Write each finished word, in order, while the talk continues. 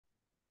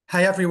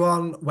Hey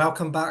everyone,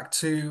 welcome back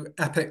to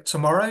Epic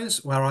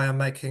Tomorrows, where I am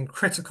making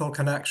critical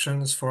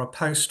connections for a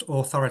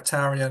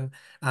post-authoritarian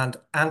and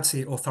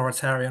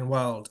anti-authoritarian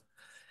world.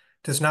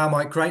 It is now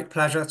my great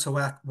pleasure to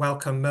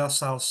welcome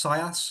Mursal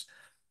Sayas,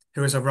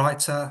 who is a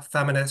writer,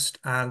 feminist,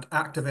 and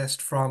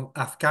activist from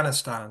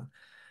Afghanistan.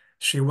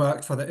 She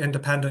worked for the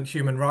Independent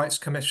Human Rights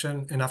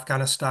Commission in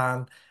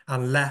Afghanistan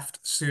and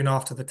left soon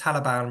after the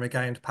Taliban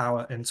regained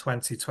power in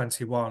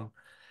 2021,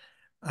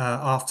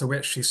 after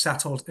which she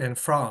settled in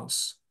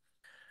France.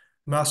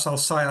 Mursal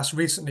Sayas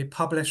recently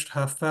published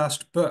her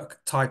first book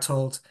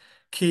titled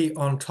Qui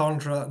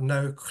entendra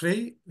nos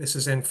cris? This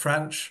is in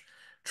French,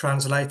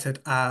 translated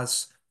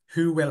as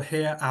Who Will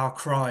Hear Our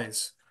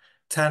Cries?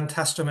 10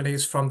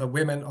 testimonies from the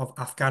women of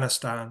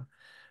Afghanistan,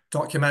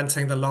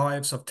 documenting the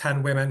lives of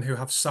 10 women who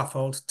have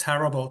suffered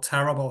terrible,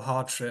 terrible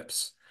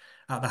hardships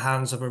at the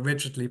hands of a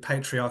rigidly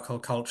patriarchal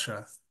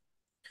culture.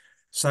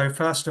 So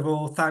first of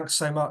all, thanks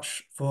so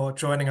much for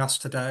joining us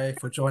today,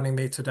 for joining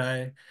me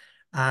today.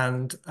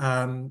 And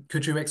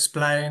could you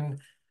explain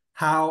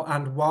how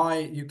and why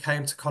you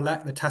came to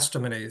collect the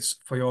testimonies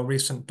for your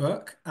recent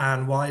book,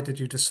 and why did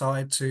you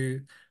decide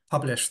to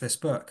publish this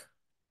book?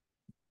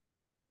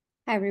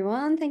 Hi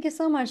everyone, thank you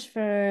so much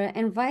for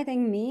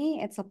inviting me.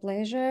 It's a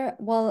pleasure.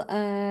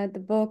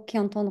 The book Qui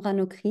entendra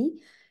nos cris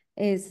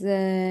is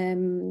a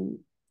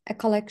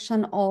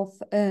collection of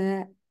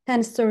 10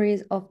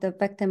 stories of the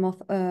victim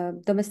of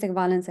domestic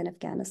violence in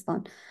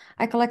Afghanistan.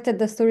 I collected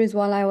the stories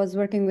while I was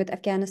working with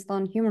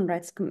Afghanistan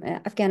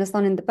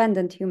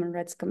Independent Human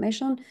Rights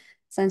Commission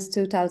since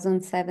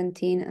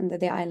 2017 and the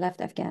day I left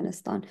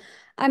Afghanistan.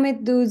 I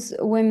met those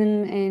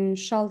women in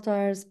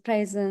shelters,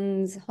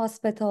 prisons,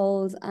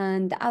 hospitals,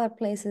 and other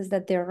places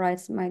that their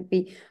rights might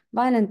be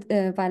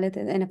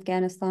violated in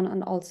Afghanistan.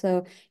 And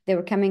also, they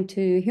were coming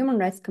to Human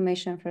Rights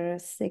Commission for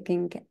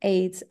seeking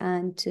aids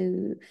and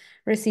to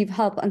receive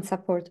help and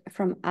support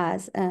from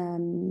us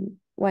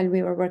while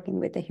we were working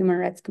with the Human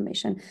Rights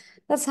Commission.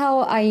 That's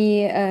how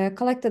I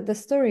collected the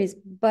stories.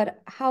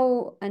 But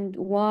how and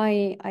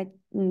why I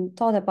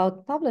thought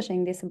about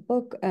publishing this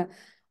book.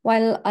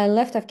 While I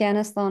left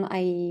Afghanistan,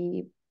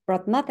 I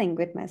brought nothing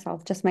with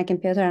myself, just my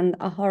computer and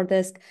a hard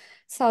disk.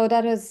 So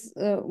that is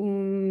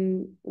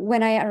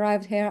when I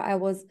arrived here,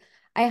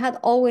 I had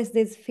always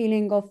this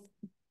feeling of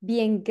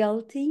being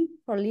guilty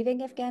for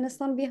leaving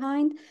Afghanistan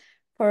behind,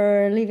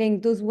 for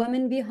leaving those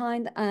women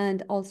behind,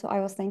 and also I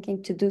was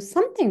thinking to do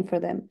something for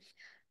them.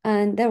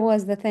 And there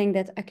was the thing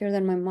that occurred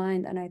in my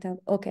mind, and I thought,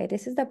 okay,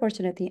 this is the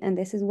opportunity, and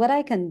this is what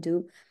I can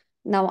do.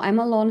 Now I'm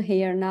alone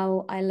here.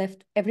 Now I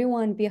left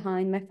everyone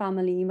behind, my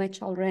family, my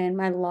children,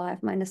 my life,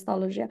 my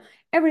nostalgia,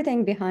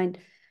 everything behind.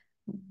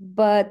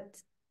 But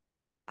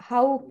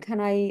how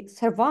can I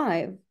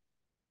survive?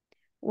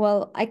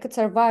 Well, I could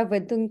survive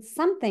with doing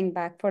something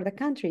back for the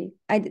country.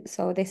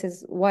 So this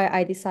is why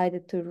I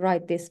decided to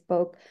write this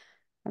book.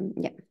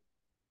 Yeah.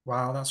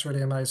 Wow, that's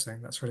really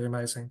amazing. That's really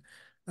amazing.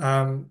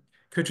 Um,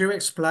 could you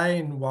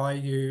explain why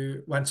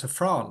you went to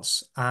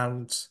France?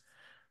 And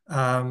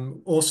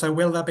also,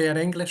 will there be an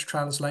English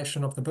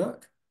translation of the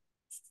book?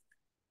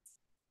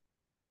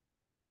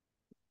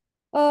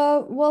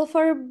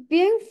 For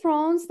being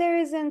France, there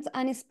isn't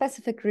any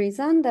specific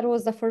reason. That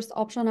was the first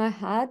option I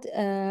had.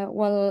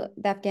 When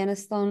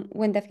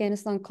the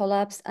Afghanistan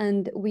collapsed,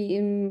 and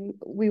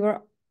we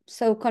were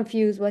so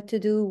confused what to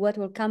do, what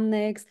will come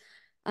next,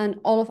 and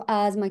all of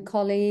us, my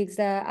colleagues,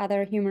 the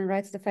other human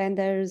rights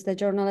defenders, the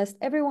journalists,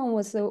 everyone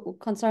was so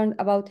concerned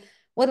about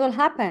what will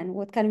happen.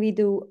 What can we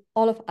do?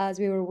 All of us,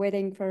 we were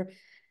waiting for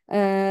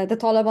the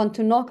Taliban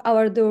to knock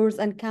our doors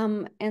and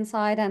come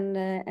inside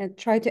and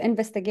try to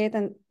investigate.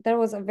 And there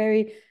was a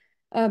very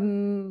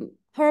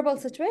horrible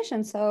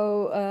situation.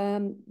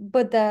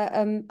 But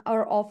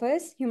our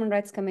office, Human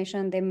Rights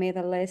Commission, they made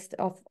a list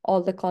of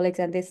all the colleagues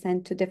and they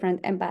sent to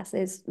different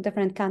embassies,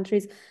 different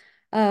countries.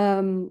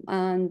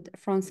 And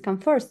France came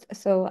first.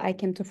 So I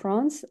came to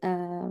France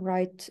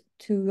right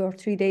 2 or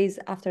 3 days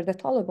after the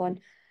Taliban.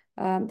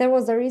 There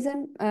was a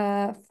reason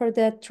for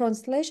the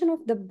translation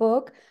of the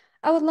book.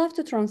 I would love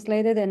to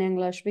translate it in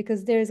English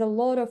because there is a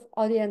lot of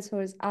audience who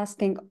is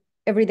asking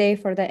every day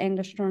for the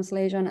English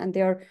translation, and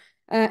they're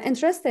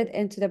interested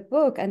into the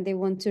book and they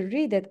want to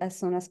read it as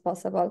soon as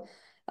possible.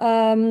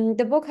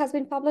 The book has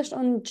been published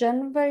on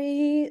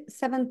January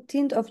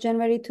 17th of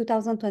January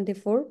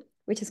 2024,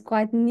 which is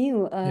quite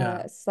new.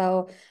 Yeah,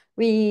 So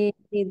we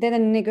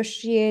didn't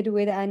negotiate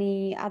with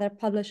any other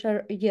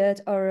publisher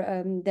yet, or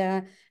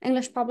the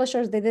English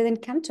publishers, they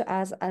didn't come to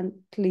us, at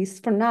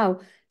least for now.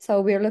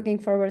 So we're looking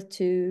forward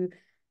to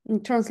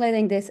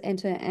translating this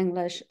into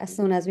English as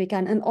soon as we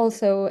can, and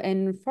also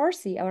in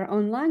Farsi, our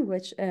own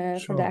language, for the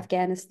sure.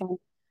 Afghanistan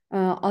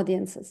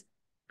audiences.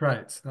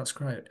 Great, that's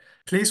great.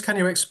 Please, can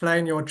you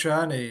explain your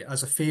journey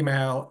as a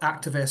female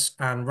activist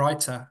and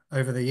writer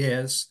over the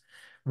years?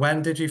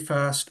 When did you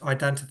first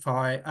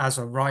identify as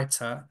a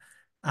writer,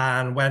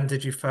 and when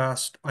did you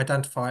first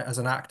identify as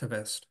an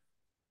activist?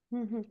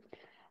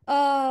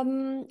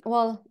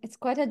 Well, it's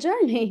quite a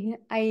journey.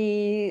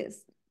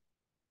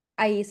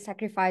 I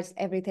sacrificed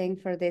everything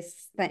for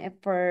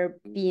for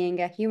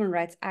being a human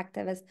rights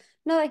activist.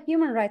 Not a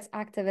human rights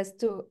activist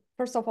to,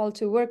 first of all,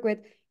 to work with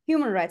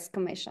Human Rights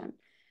Commission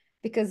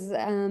because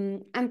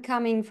I'm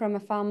coming from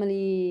a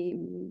family,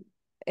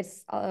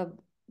 it's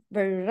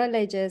very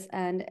religious,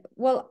 and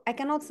well, I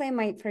cannot say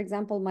my, for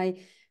example, my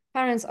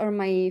parents or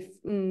my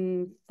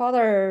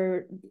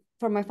father,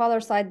 from my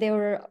father's side, they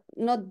were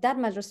not that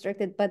much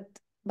restricted,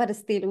 but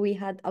still we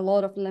had a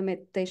lot of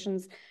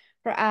limitations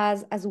for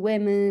us as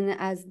women,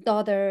 as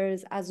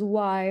daughters, as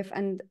wife,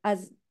 and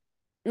as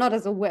not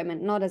as a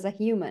woman, not as a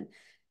human.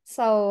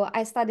 So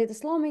I studied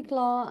Islamic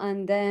law,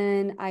 and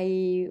then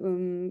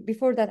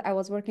before that, I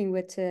was working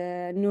with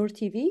Noor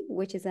TV,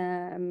 which is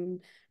a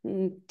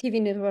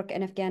TV network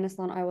in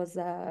Afghanistan. I was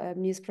a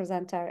news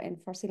presenter in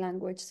Farsi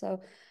language.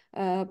 So,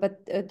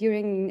 but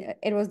during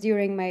it was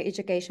during my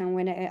education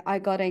when I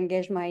got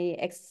engaged. My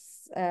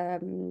ex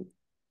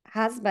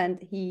husband,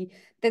 he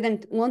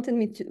didn't want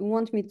me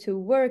to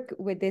work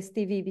with this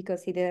TV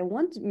because he didn't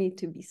want me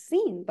to be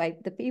seen by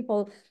the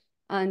people,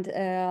 and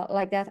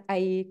like that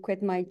I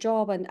quit my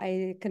job and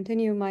I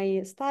continue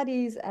my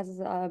studies as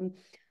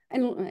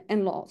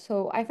in law.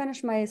 So I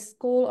finished my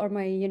school or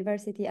my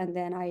university, and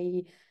then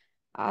I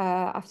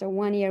after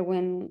 1 year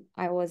when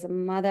I was a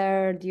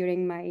mother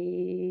during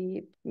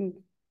my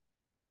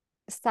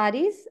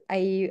studies,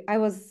 I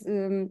was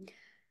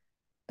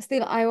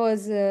still I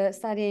was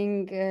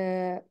studying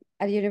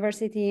at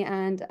university,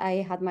 and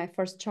I had my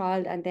first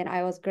child, and then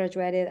I was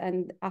graduated,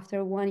 and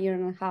after 1 year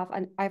and a half,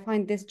 and I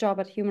find this job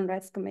at Human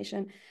Rights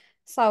Commission.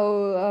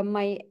 So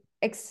my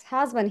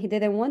ex-husband, he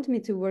didn't want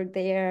me to work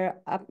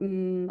there,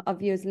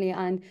 obviously,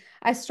 and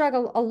I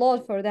struggled a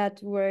lot for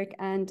that work.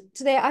 And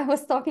today I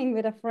was talking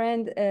with a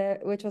friend,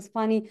 which was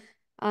funny,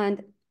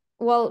 and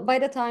well, by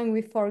the time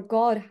we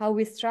forgot how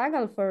we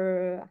struggle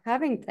for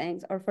having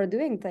things or for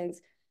doing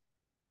things,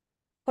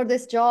 for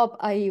this job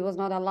I was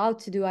not allowed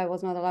to do. I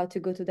was not allowed to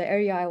go to the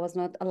area. I was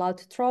not allowed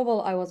to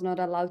travel. I was not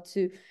allowed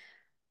to.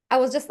 I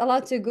was just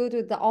allowed to go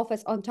to the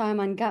office on time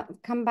and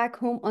come back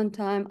home on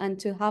time, and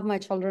to have my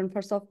children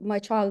first of my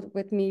child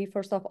with me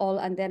first of all,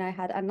 and then I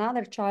had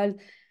another child.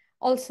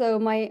 Also,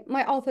 my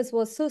office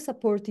was so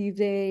supportive.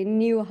 They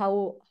knew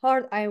how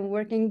hard I am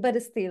working,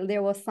 but still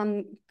there was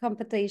some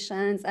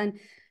competitions, and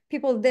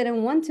people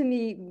didn't want to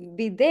me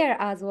be there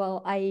as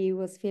well. I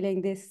was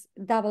feeling this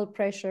double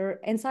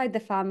pressure inside the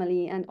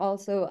family and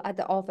also at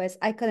the office.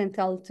 I couldn't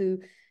tell to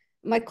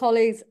my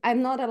colleagues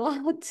I'm not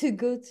allowed to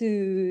go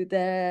to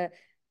the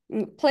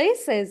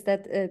places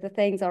that the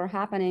things are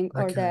happening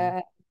or Okay.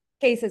 the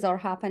cases are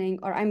happening,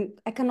 or I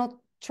cannot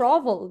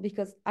travel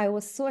because I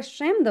was so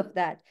ashamed of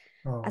that.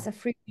 As Oh, a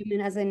free woman,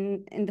 as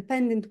an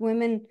independent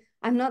woman,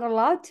 I'm not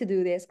allowed to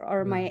do this,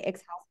 or my yeah.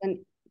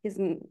 ex-husband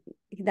isn't,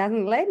 he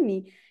doesn't let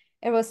me.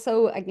 It was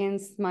so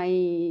against my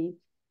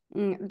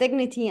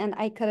dignity, and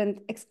I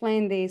couldn't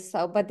explain this.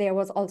 So, but there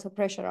was also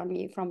pressure on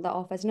me from the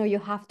office. No, you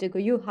have to go,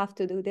 you have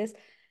to do this.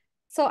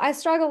 So I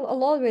struggled a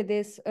lot with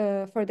this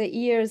for the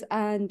years,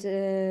 and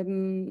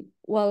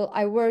well,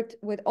 I worked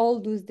with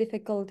all those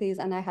difficulties,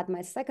 and I had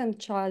my second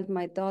child,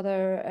 my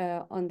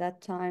daughter, on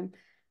that time.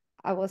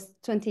 I was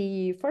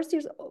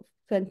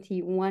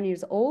 21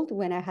 years old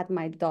when I had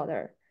my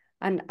daughter,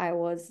 and I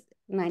was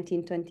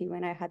 19, 20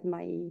 when I had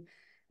my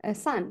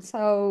son.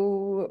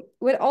 So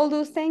with all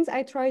those things,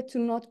 I try to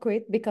not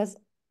quit because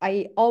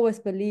I always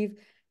believe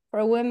for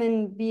a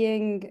woman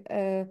being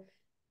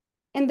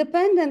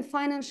independent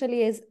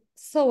financially is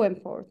so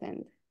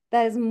important.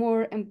 That is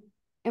more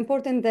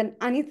important than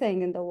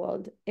anything in the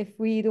world. If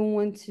we don't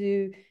want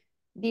to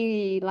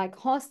be like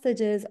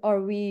hostages,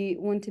 or we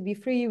want to be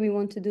free, we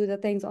want to do the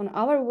things on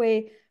our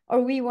way,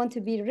 or we want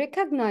to be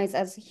recognized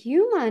as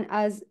human,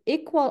 as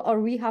equal, or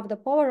we have the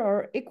power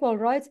or equal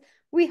rights,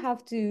 we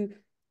have to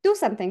do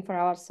something for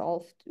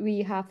ourselves.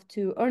 We have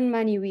to earn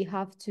money. We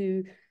have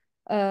to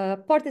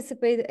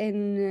participate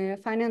in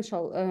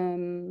financial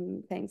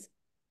things.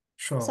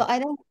 So Sure. I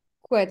don't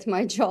quit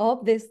my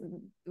job. This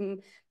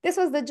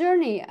was the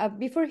journey.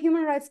 Before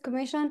Human Rights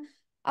Commission,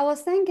 I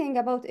was thinking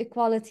about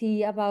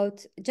equality,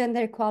 about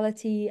gender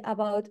equality,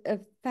 about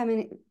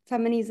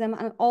feminism,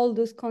 and all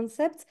those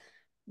concepts.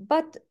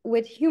 But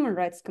with Human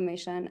Rights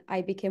Commission,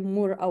 I became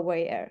more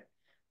aware.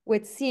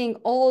 With seeing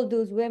all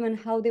those women,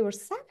 how they were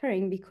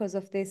suffering because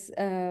of this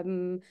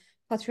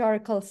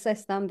patriarchal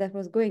system that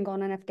was going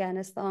on in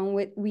Afghanistan.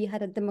 We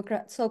had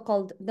a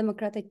so-called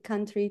democratic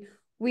country.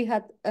 We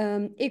had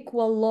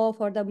equal law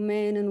for the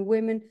men and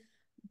women,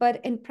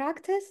 but in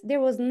practice there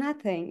was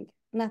nothing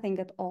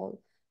at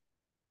all.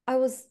 I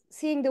was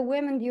seeing the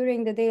women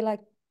during the day,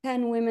 like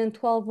 10 women,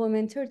 12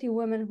 women, 30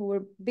 women who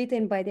were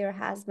beaten by their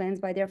husbands,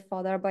 by their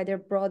father, by their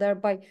brother,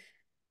 by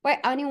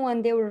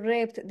anyone. They were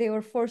raped, they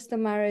were forced to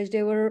marriage,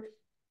 they were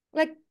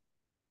like,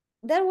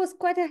 that was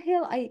quite a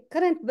hill. I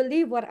couldn't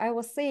believe what I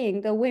was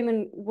seeing. The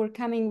women were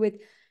coming with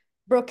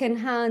broken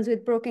hands,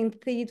 with broken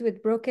teeth,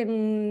 with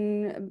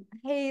broken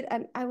head.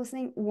 And I was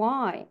saying,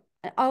 why?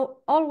 I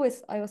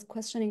was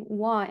questioning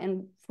why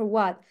and for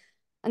what.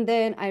 And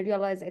then I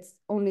realized it's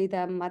only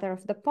the matter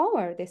of the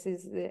power. This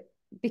is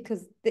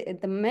because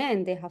the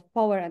men, they have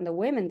power and the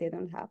women, they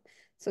don't have.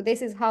 So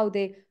this is how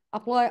they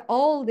apply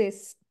all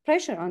this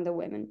pressure on the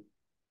women.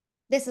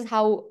 This is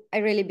how I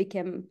really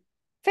became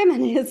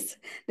feminist.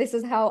 This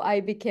is how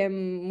I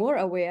became more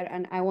aware,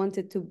 and I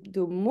wanted to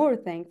do more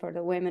thing for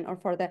the women or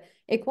for the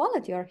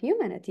equality or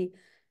humanity.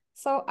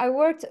 So I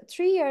worked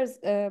 3 years,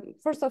 the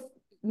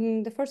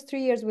first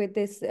 3 years with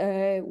this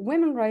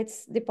women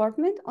rights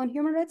department on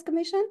Human Rights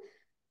Commission,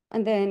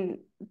 and then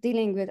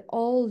dealing with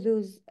all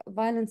those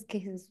violence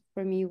cases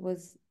for me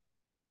was,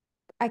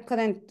 I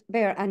couldn't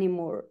bear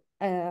anymore.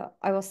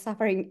 I was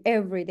suffering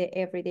every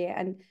day,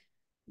 and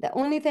the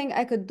only thing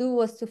I could do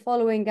was to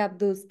following up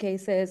those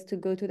cases, to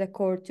go to the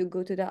court, to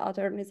go to the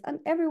attorneys and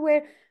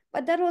everywhere.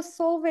 But that was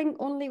solving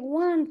only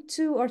one,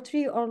 two, or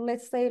three, or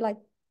let's say like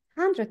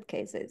 100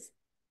 cases.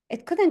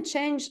 It couldn't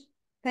change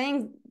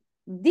things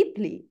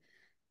deeply.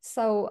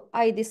 So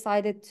I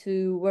decided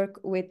to work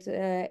with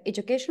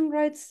education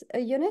rights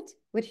unit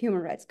with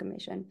Human Rights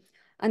Commission.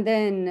 And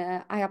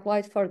then I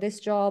applied for this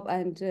job,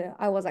 and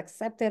I was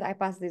accepted. I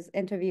passed these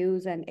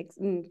interviews and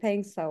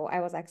things, so I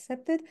was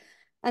accepted.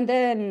 And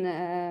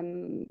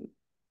then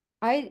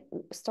I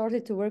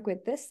started to work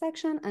with this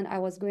section, and I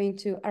was going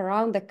to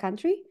around the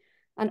country,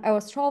 and I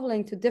was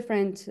traveling to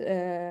different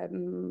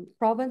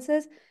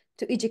provinces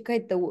to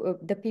educate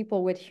the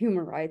people with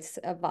human rights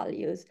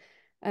values,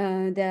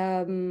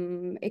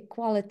 the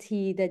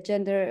equality, the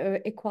gender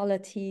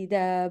equality,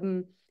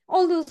 the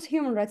all those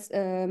human rights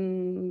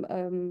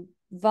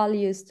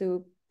values,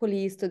 to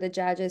police, to the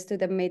judges, to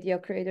the media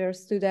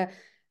creators, to the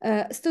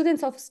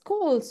students of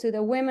schools, to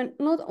the women,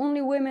 not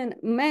only women,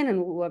 men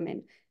and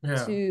women,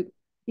 Yeah. to,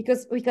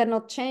 because we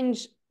cannot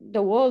change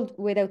the world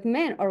without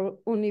men, or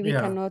only we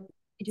Yeah. cannot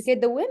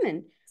educate the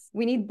women.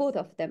 We need both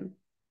of them.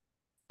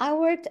 I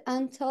worked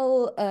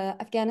until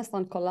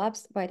Afghanistan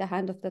collapsed by the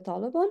hand of the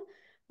Taliban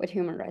with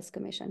Human Rights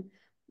Commission.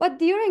 But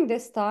during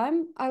this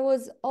time, I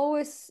was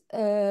always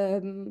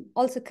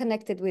also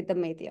connected with the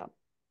media,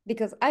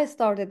 because I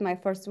started my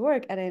first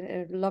work at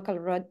a local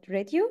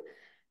radio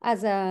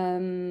as a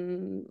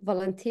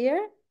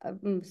volunteer.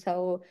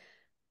 So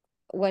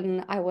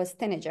when I was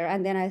teenager,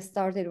 and then I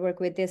started work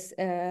with this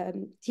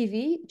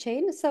TV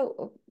chain.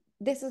 So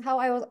this is how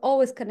I was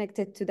always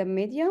connected to the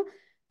media,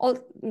 all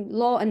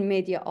law and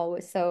media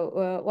always.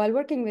 So while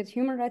working with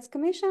Human Rights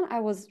Commission,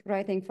 I was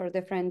writing for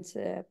different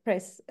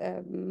press,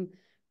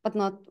 but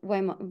not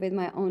with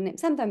my own name.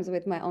 Sometimes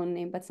with my own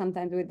name, but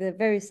sometimes with the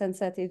very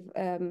sensitive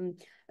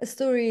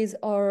stories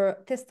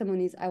or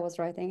testimonies I was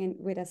writing in,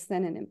 with a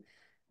synonym.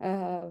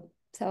 Uh,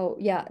 so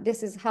yeah,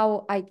 this is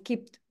how I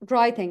kept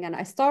writing, and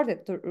I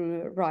started to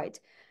write.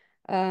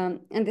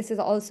 And this is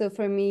also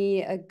for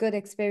me a good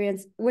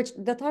experience, which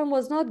the time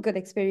was not good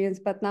experience,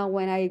 but now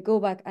when I go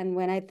back and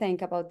when I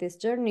think about this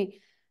journey,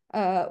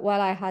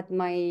 while I had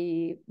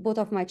my both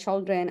of my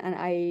children, and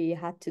I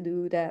had to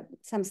do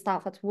some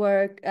stuff at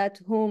work at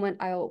home, and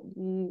I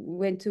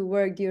went to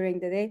work during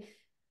the day.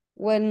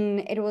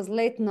 When it was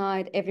late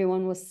night,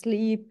 everyone was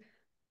asleep.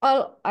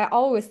 I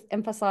always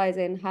emphasize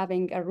in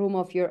having a room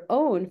of your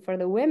own for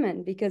the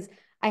women, because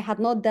I had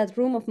not that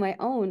room of my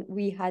own.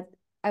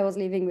 I was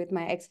living with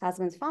my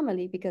ex-husband's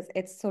family because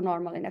it's so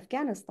normal in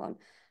Afghanistan.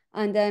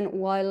 And then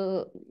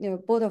while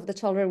both of the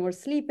children were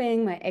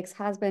sleeping, my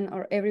ex-husband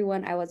or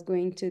everyone, I was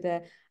going to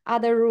the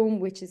other room,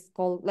 which is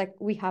called, like,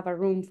 we have a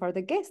room for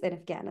the guests in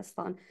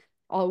Afghanistan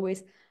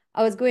always.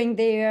 I was going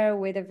there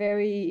with a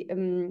very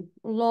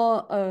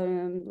low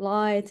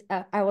light.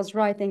 I was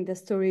writing the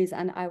stories,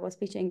 and I was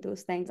pitching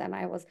those things, and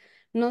I was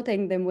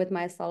noting them with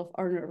myself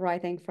or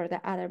writing for the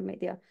other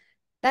media.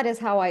 That is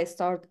how I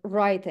start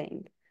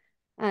writing.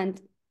 And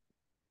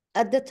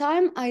at the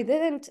time, I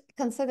didn't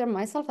consider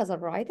myself as a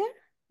writer,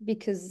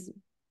 because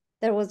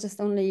there was just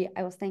only,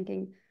 I was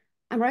thinking,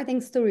 I'm writing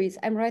stories,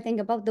 I'm writing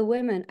about the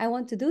women. I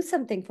want to do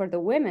something for the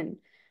women.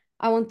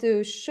 I want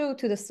to show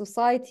to the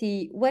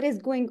society what is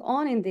going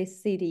on in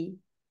this city,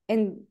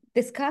 in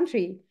this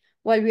country,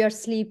 while we are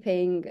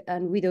sleeping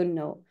and we don't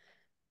know.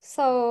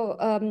 So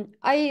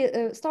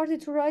I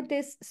started to write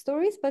these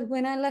stories, but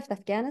when I left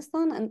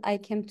Afghanistan and I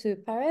came to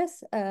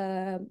Paris,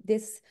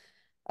 this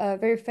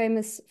very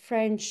famous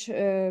French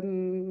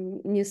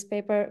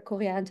newspaper,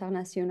 Courrier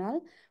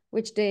International,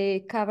 which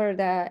they cover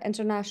the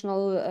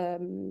international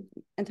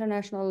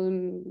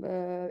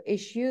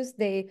issues.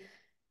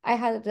 I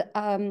had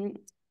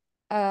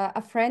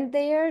a friend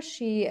there.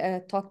 She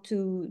talked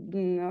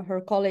to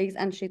her colleagues,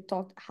 and she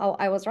talked how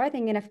I was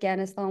writing in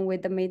Afghanistan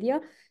with the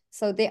media.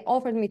 So they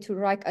offered me to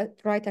write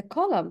a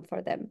column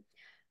for them.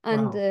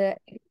 And Wow.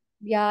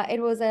 yeah, it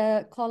was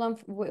a column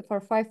for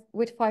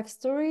five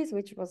stories,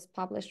 which was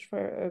published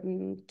for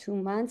 2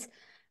 months.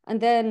 And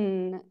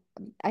then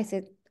I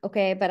said,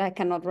 okay, but I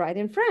cannot write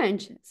in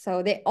French.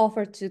 So they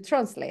offered to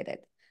translate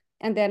it.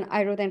 And then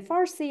I wrote in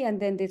Farsi, and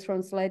then they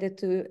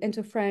translated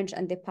into French,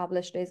 and they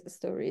published these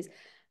stories.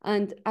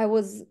 And I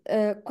was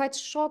quite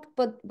shocked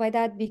by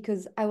that,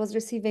 because I was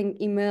receiving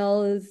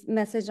emails,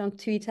 message on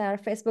Twitter,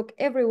 Facebook,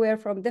 everywhere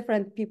from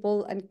different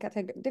people and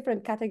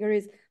different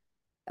categories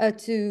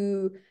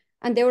to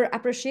and they were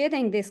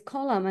appreciating this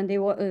column, and they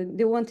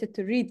wanted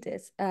to read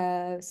this.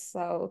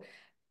 So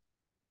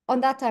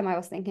on that time, I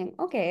was thinking,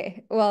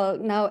 okay, well,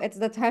 now it's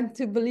the time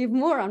to believe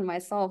more on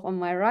myself, on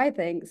my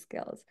writing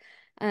skills.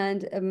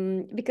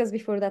 And because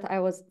before that, I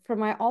was for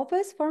my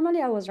office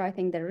formally, I was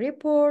writing the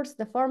reports,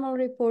 the formal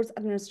reports,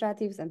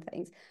 administratives, and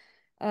things.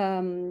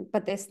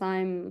 But this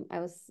time,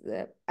 I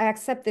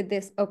accepted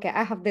this. Okay,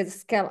 I have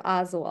this skill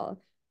as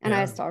well, and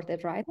I Yeah.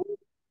 started writing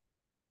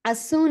as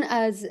soon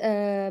as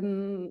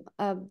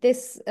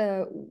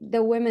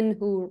the women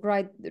who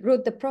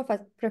wrote the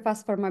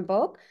preface for my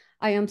book,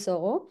 I Am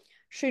So,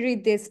 she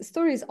read these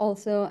stories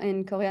also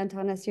in Korea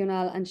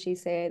International, and she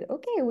said,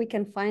 okay, we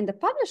can find a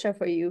publisher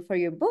for you for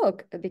your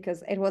book,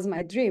 because it was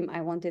my dream.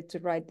 I wanted to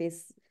write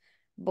this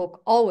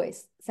book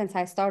always since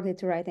I started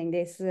to writing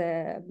these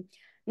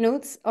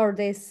notes or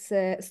these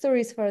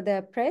stories for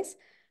the press,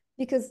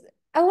 because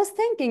I was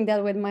thinking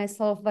that with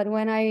myself, but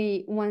when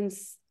I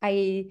once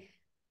I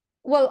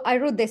well, I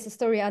wrote this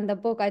story on the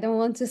book. I don't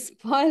want to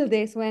spoil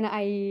this. When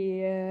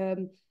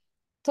I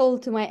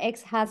told to my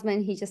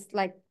ex-husband, he just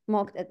like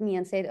mocked at me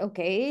and said,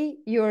 "Okay,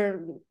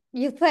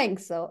 you think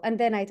so?" And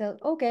then I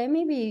thought, "Okay,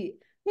 maybe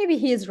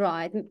he's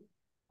right."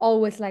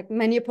 Always like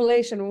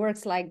manipulation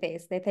works like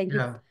this.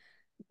 Yeah.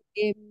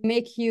 They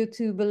make you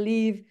to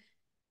believe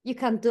you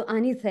can't do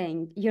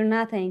anything. You're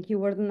nothing. You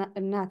were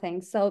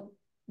nothing. So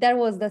that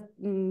was the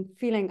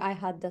feeling I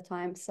had the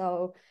time.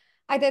 So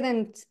I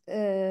didn't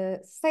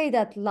say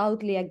that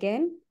loudly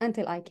again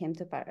until I came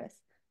to Paris.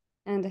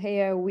 And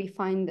here we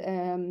find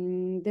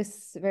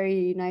this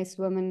very nice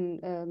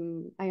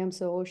woman. I am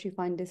so she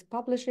find this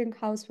publishing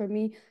house for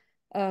me,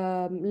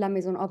 La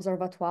Maison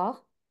Observatoire,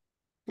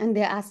 and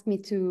they asked me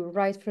to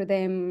write for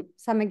them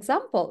some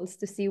examples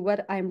to see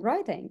what I'm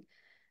writing.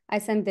 I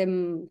sent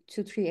them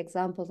two, three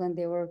examples, and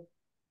they were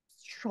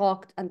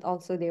shocked, and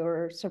also they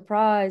were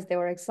surprised. They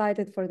were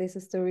excited for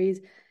these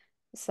stories.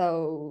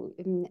 So,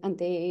 and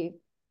they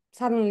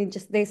suddenly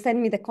just they sent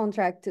me the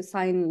contract to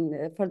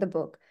sign for the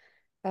book,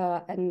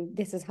 and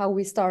this is how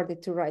we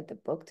started to write the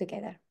book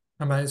together.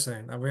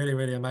 Amazing. A really,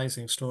 really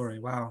amazing story.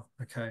 Wow.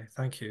 Okay.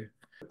 Thank you.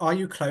 Are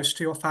you close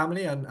to your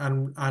family,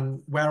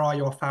 and where are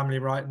your family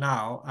right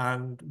now,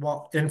 and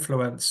what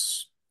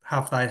influence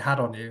have they had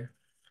on you?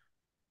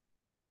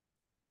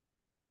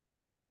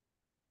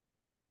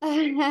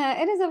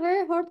 It is a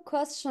very hard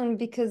question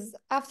because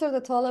after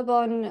the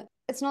Taliban,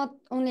 it's not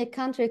only a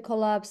country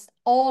collapsed,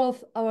 all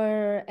of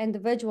our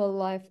individual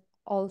life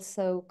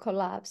also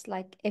collapsed.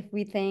 Like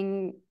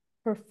everything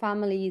for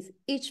families,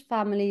 each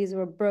families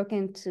were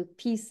broken to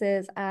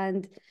pieces,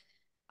 and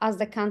as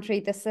the country,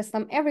 the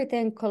system,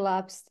 everything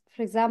collapsed.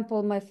 For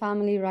example, my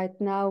family right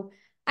now,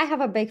 I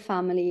have a big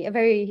family, a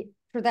very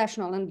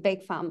traditional and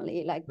big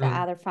family, like the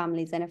Mm. other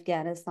families in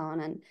Afghanistan.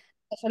 And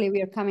especially,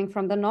 we are coming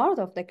from the north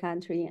of the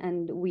country,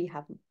 and we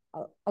have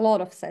a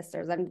lot of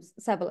sisters and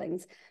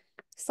siblings.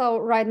 So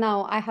right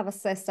now, I have a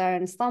sister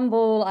in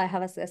Istanbul, I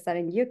have a sister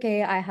in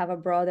UK, I have a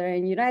brother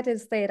in United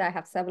States, I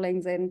have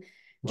siblings in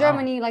Wow.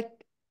 Germany, like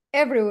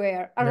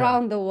everywhere Yeah.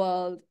 around the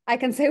world. I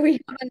can say we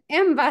have an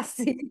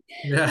embassy.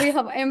 Yeah. We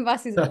have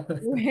embassies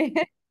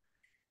everywhere.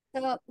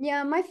 So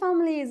yeah, my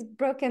family is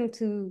broken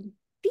to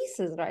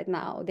pieces right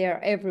now.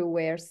 They're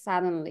everywhere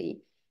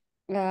suddenly.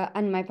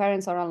 And my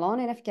parents are alone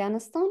in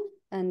Afghanistan,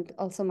 and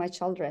also my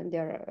children,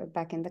 they're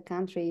back in the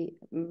country.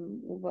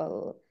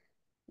 Well,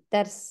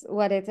 that's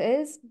what it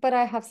is. But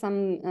I have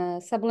some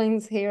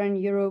siblings here in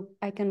Europe.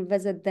 I can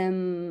visit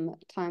them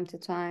time to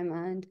time,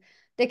 and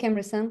they came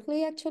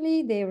recently.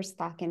 Actually, they were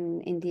stuck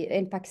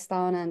in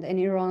Pakistan and in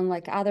Iran,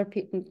 like other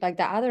people, like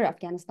the other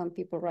Afghanistan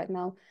people right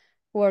now,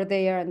 who are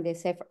there, and they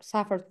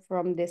suffered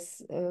from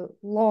this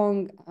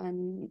long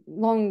and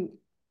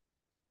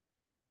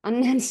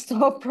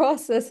non-stop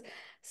process.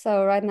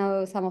 So right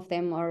now, some of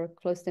them are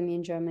close to me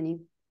in Germany.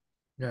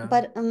 Yeah.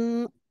 But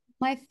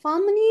my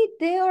family,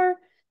 they are,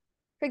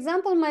 for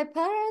example, my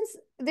parents,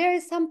 there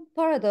is some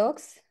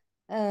paradox.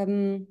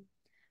 Um,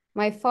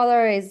 my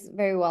father is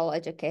very well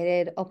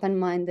educated,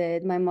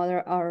 open-minded. My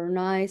mother are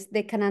nice.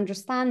 They can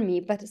understand me,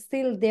 but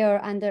still they are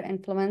under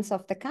influence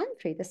of the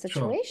country, the Sure.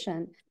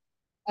 situation.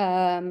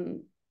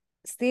 Um,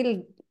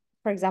 Still,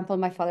 for example,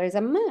 my father is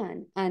a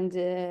man, and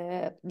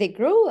they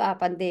grew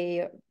up, and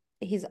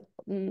he's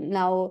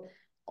now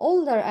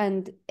older,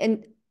 and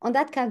on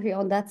that country,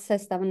 on that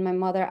system, and my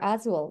mother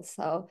as well.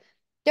 So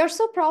they're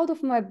so proud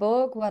of my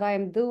book, what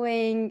I'm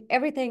doing,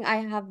 everything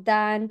I have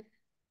done.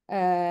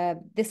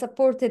 They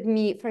supported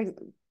me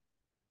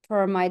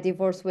for my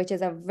divorce, which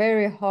is a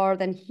very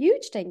hard and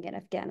huge thing in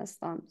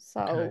Afghanistan. Okay.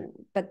 So,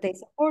 but they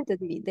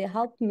supported me. They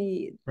helped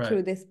me Right.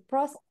 through this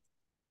process,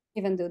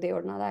 even though they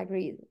were not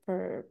agreed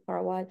for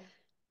a while.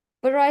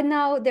 But right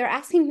now they're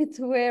asking me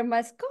to wear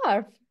my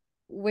scarf,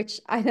 which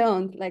I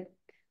don't like.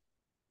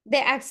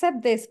 They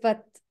accept this,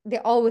 but they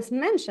always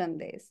mention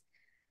this.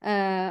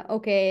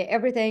 Okay,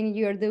 everything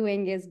you're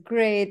doing is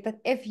great, but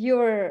if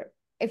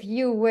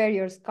you wear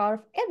your scarf,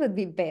 it would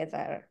be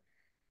better.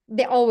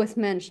 They always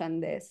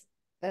mention this.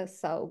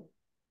 So,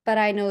 but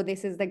I know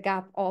this is the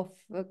gap of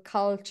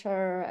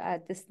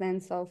culture,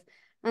 distance of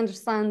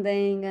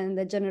understanding and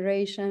the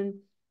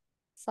generation.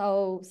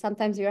 So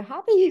sometimes you're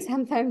happy,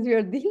 sometimes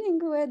you're dealing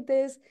with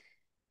this.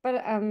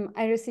 But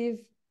I receive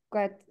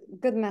quite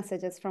good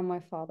messages from my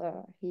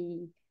father.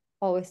 He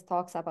always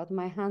talks about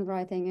my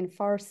handwriting in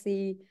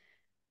Farsi,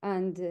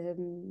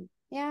 and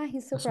yeah,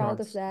 he's so That's proud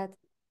of nice. that.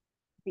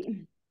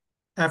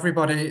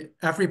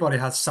 Everybody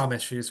has some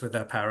issues with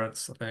their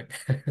parents, I think.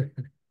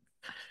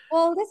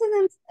 Well, this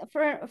isn't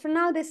for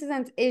now. This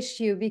isn't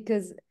issue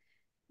because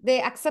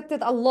they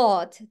accepted a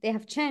lot. They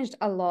have changed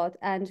a lot,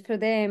 and for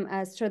them,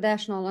 as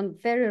traditional and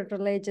very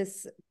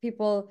religious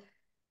people,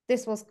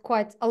 this was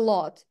quite a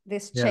lot.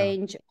 This Yeah,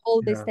 change,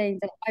 all these yeah, things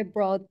that I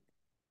brought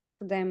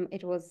to them,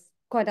 it was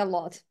quite a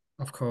lot.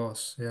 of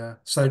course. Yeah.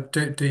 So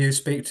do you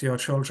speak to your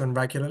children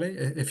regularly,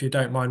 if you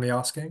don't mind me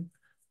asking?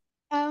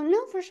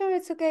 No, for sure,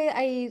 it's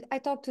okay. I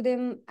talk to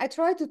them. I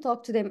try to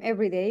talk to them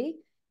every day,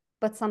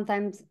 but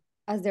sometimes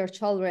as they're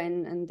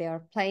children and they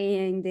are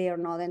playing, they are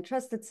not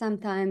interested.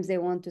 Sometimes they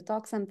want to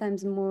talk,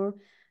 sometimes more.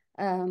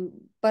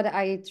 But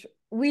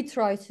we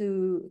try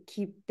to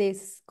keep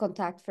this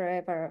contact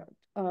forever,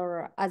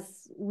 or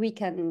as we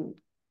can,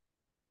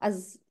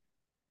 as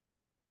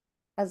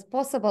as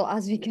possible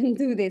as we can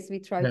do this. We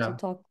try to Yeah,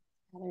 talk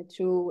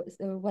through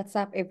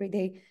WhatsApp every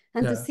day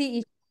and to yeah. see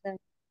each other.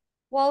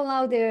 Well,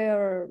 now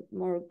they're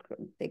more,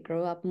 they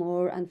grow up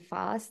more and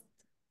fast,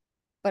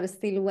 but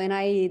still, when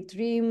I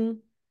dream,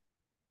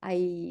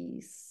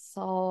 I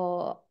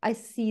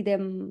see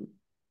them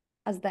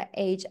as the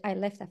age I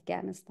left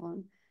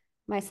Afghanistan.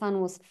 My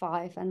son was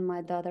 5 and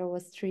my daughter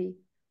was 3.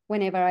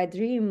 Whenever I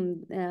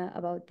dream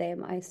about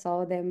them, I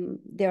saw them,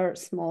 they're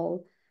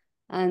small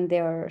and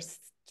they're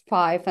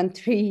 5 and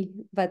 3.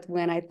 But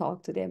when I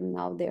talk to them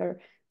now,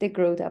 they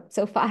grew up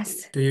so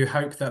fast. Do you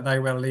hope that they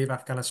will leave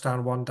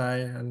Afghanistan one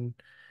day and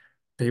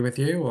be with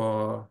you,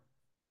 or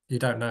you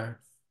don't know?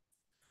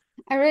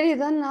 I really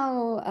don't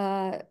know.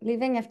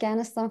 Leaving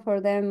Afghanistan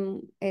for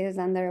them is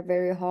under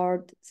very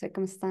hard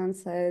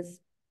circumstances.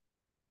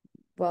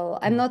 Well,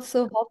 I'm Mm. not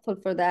so hopeful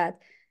for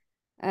that.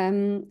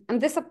 I'm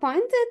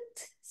disappointed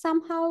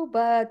somehow,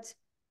 but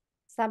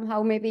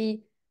somehow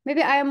maybe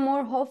I am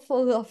more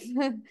hopeful of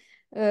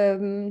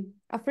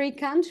a free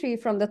country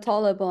from the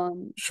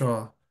Taliban.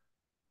 Sure.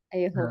 I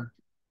Yeah. hope.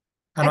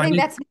 And I need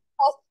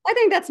I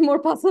think that's more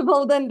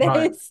possible than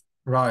Right, this.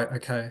 right,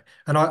 okay.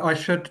 And I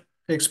should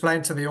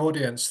explain to the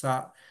audience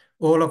that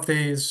all of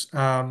these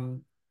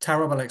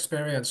terrible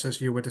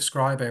experiences you were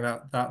describing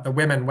that the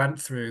women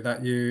went through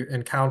that you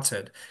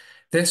encountered,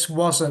 this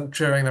wasn't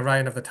during the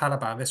reign of the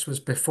Taliban. This was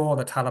before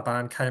the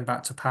Taliban came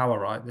back to power,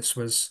 right? This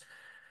was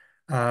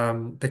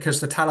because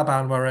the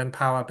Taliban were in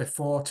power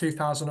before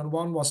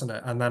 2001, wasn't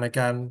it? And then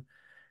again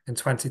in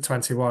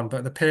 2021.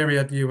 But the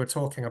period you were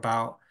talking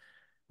about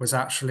was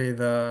actually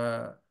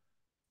the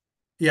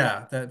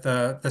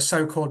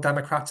so-called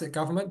democratic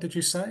government, did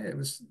you say? It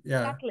was,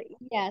 yeah, Exactly.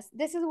 Yes,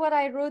 this is what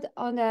I wrote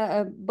on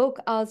a book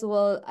as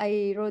well.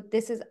 I wrote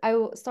this is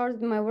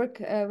started my work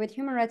with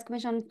Human Rights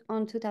Commission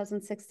on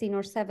 2016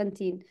 or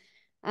 17,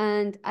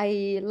 and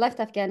I left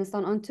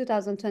Afghanistan on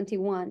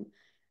 2021.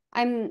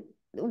 I'm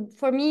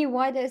For me,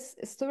 why these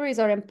stories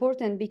are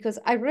important because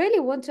I really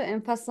want to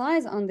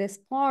emphasize on this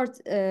part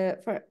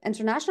for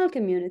international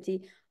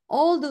community.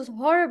 All those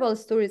horrible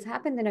stories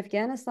happened in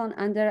Afghanistan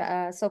under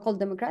a so-called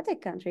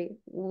democratic country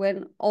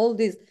when all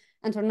these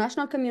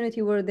international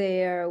community were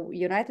there,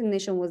 United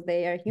Nations was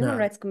there, Human yeah,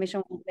 Rights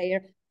Commission was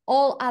there,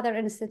 all other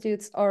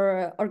institutes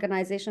or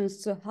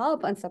organizations to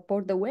help and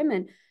support the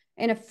women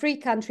in a free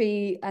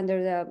country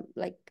under the,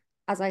 like,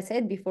 as I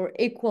said before,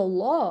 equal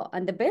law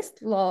and the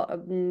best law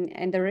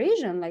in the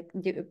region.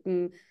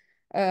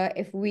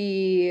 If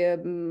we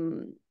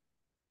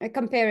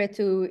compare it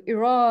to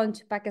Iran,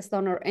 to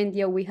Pakistan, or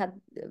India, we had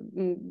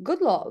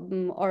good law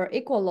or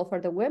equal law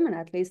for the women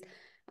at least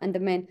and the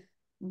men.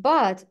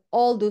 But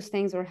all those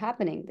things were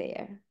happening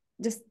there.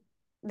 Just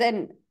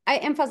then, I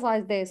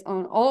emphasize this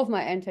on all of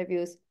my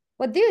interviews.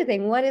 What do you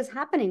think? What is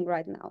happening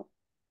right now?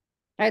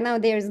 Right now,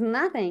 there is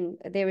nothing.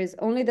 There is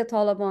only the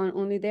Taliban,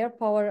 only their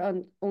power,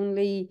 and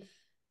only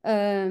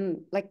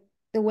like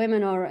the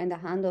women are in the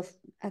hand of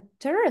a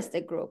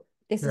terroristic group.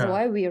 This is yeah,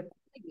 why we are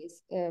calling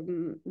this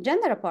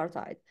gender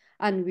apartheid,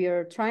 and we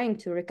are trying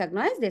to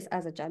recognize this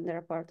as a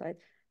gender apartheid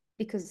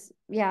because,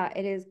 yeah,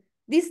 it is.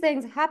 These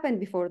things happened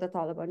before the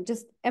Taliban.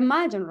 Just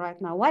imagine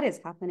right now what is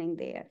happening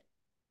there.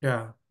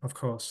 yeah, of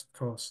course, of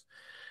course.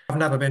 I've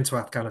never been to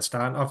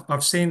Afghanistan.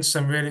 I've seen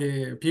some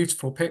really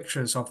beautiful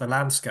pictures of the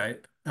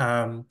landscape.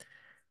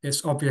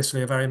 It's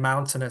obviously a very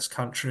mountainous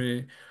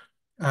country.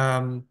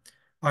 Um,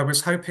 I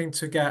was hoping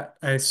to get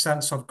a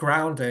sense of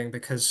grounding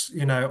because,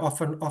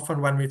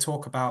 often when we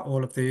talk about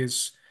all of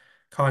these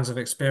kinds of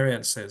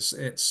experiences,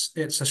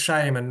 it's a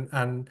shame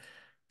and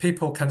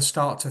people can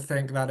start to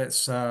think that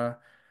it's a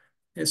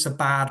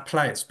bad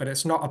place, but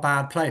it's not a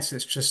bad place.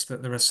 It's just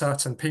that there are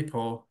certain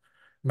people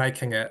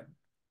making it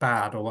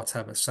bad or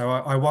whatever. So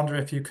I wonder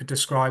if you could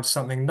describe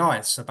something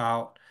nice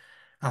about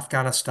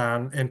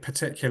Afghanistan, in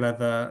particular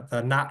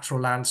the natural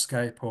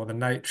landscape or the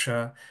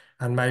nature,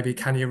 and maybe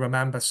can you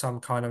remember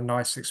some kind of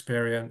nice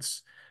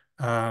experience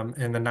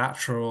in the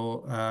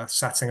natural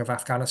setting of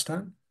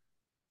Afghanistan?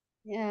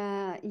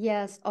 Yeah,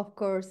 yes, of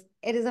course.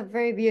 It is a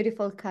very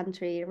beautiful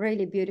country,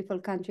 really beautiful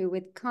country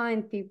with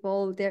kind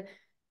people. They're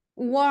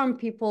warm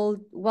people,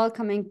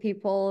 welcoming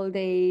people.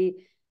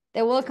 They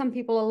welcome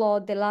people a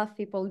lot. They love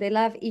people. They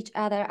love each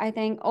other. I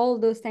think all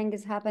those things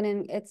is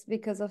happening. It's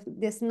because of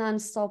this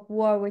non-stop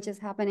war, which is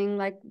happening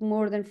like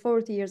more than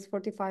 40 years,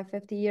 45,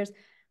 50 years.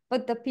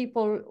 But the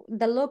people,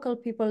 the local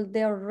people,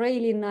 they're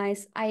really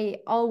nice.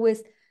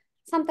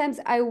 Sometimes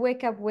I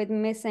wake up with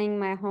missing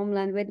my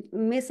homeland, with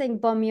missing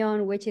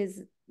Bamyam, which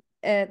is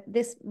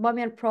this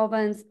Bamyam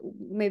province.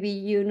 Maybe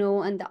you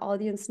know, and the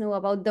audience know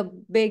about the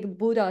big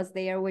Buddhas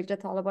there, which the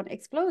Taliban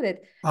exploded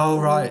Oh,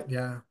 when right.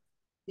 Yeah.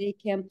 they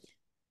came.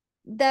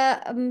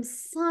 The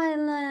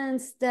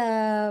silence,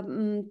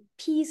 the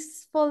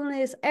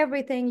peacefulness,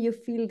 everything you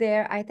feel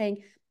there. I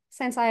think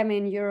since I am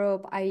in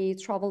Europe, I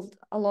traveled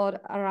a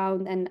lot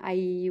around, and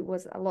I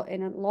was a lot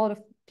in a lot of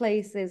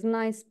places,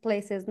 nice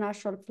places,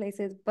 natural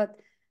places, but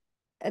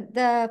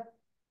the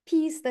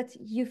peace that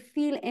you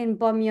feel in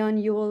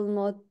Bamyan, you will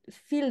not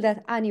feel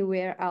that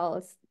anywhere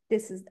else.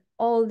 This is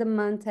all the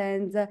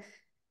mountains,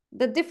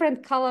 the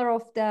different color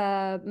of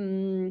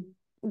the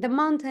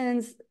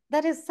mountains.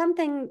 That is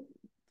something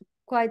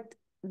quite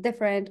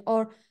different.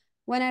 Or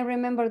when I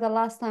remember the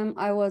last time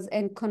I was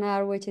in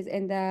Konar, which is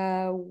in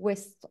the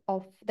west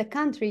of the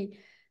country,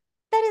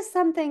 that is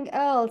something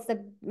else.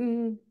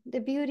 The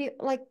beauty,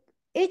 like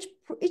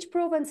each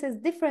province is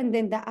different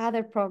than the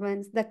other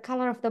province. The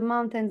color of the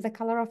mountains, the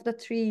color of the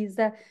trees,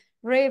 the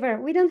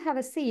river. We don't have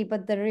a sea,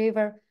 but the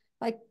river,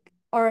 like,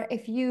 or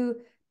if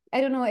you,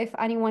 I don't know if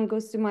anyone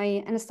goes to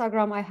my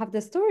Instagram, I have the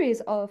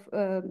stories of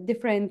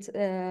different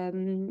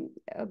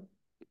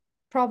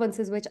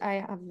provinces which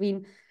I have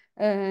been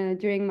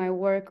during my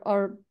work,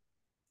 or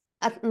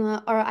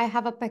I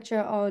have a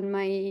picture on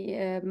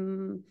my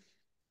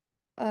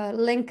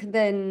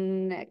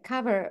LinkedIn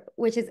cover,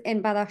 which is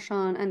in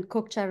Badakhshan and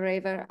Kokcha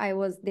River. I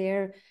was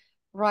there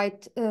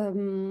right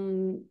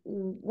 1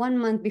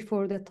 month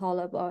before the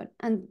Taliban,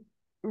 and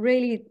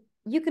really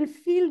you can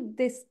feel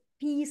this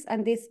peace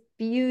and this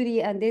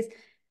beauty and this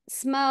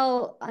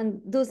smell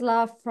and those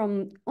love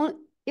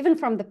even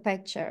from the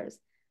pictures.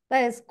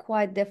 That is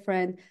quite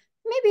different.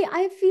 Maybe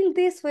I feel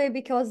this way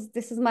because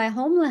this is my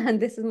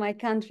homeland, this is my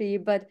country,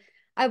 but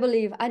I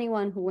believe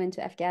anyone who went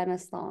to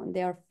Afghanistan,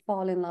 they are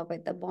fall in love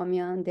with the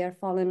Bamyan, they are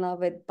fall in love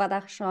with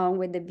Badakhshan,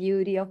 with the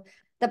beauty of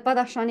the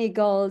Badakhshani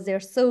girls. They're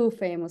so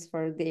famous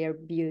for their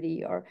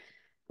beauty. Or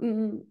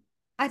um,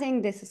 I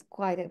think this is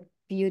quite a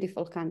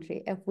beautiful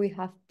country. If we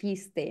have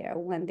peace there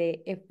one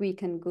day, if we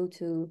can go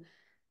to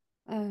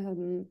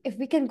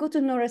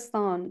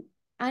Nuristan,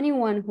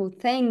 anyone who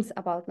thinks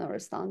about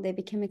Nuristan, they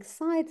become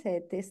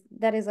excited.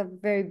 That is a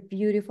very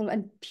beautiful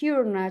and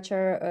pure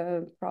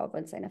nature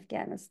province in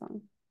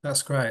Afghanistan.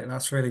 That's great.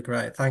 That's really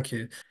great. Thank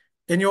you.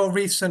 In your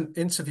recent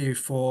interview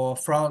for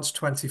France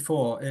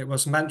 24, it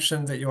was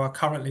mentioned that you are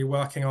currently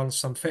working on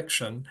some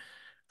fiction,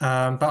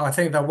 but I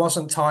think there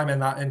wasn't time in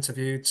that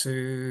interview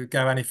to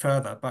go any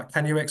further. But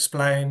can you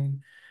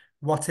explain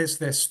what is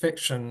this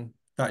fiction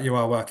that you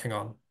are working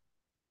on?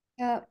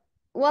 Uh,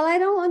 well, I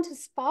don't want to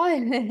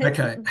spoil it.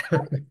 Okay.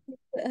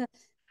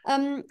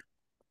 um,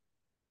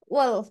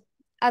 well,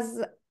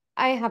 as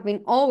I have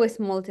been always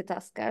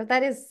multitasker,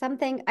 that is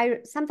something I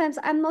sometimes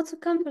I'm not so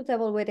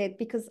comfortable with it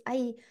because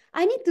I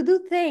need to do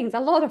things,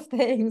 a lot of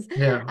things.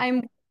 Yeah.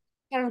 I'm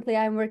Currently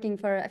I'm working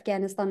for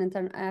Afghanistan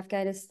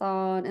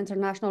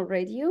International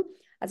Radio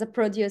as a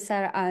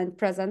producer and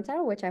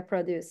presenter, which I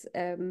produce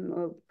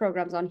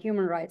programs on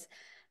human rights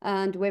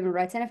and women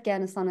rights in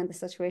Afghanistan and the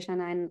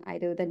situation, and I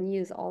do the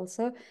news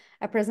also.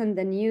 I present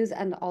the news,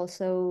 and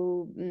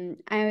also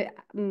I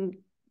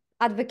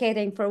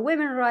advocating for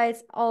women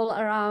rights all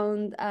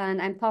around,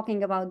 and I'm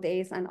talking about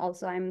this, and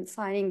also I'm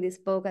signing this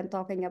book and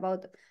talking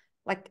about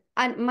like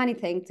many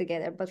things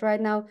together. But right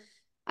now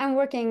I'm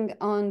working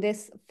on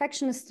this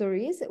fiction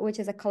stories, which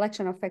is a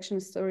collection of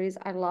fiction stories.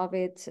 I love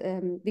it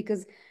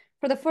because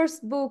for the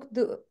first book,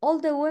 all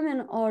the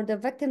women are the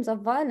victims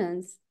of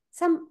violence.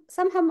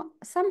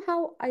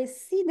 Somehow I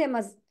see them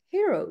as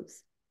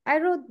heroes. I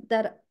wrote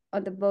that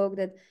on the book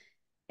that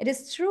it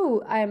is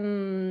true.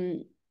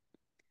 I'm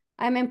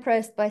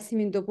impressed by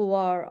Simone de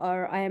Beauvoir,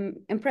 or I am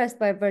impressed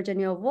by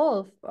Virginia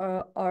Woolf,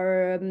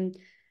 or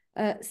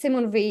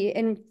Simone V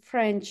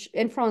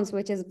in France,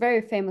 which is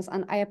very famous,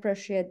 and I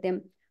appreciate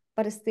them.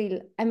 But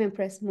still, I'm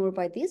impressed more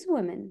by these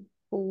women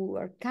who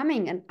are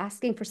coming and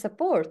asking for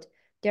support.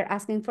 They're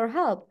asking for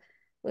help.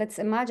 Let's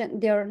imagine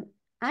they're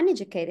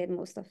uneducated,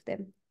 most of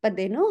them, but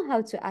they know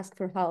how to ask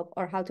for help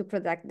or how to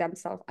protect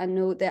themselves and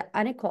know the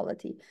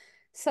inequality.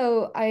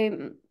 So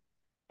I'm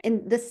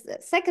in this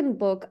second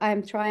book,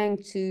 I'm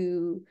trying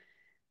to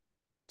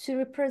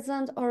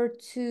represent or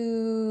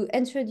to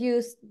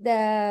introduce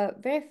the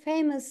very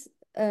famous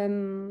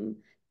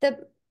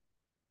the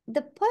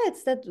the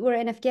poets that were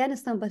in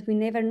Afghanistan, but we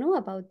never know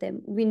about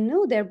them. We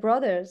know their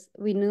brothers,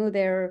 we know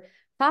their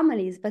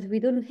families, but we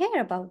don't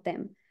hear about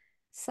them.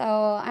 So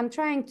I'm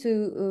trying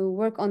to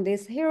work on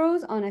these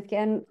heroes on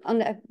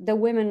the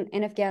women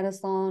in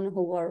Afghanistan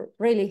who are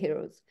really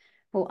heroes,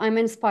 who I'm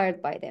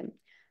inspired by them.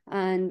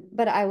 And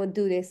but I would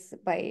do this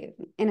by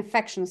an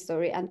affection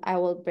story, and I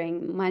will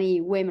bring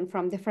many women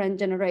from different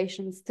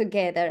generations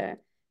together.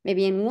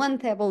 Maybe in one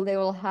table they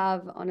will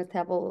have on a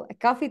table a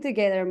coffee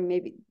together,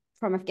 maybe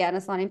from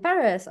Afghanistan in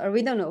Paris, or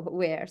we don't know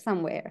where,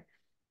 somewhere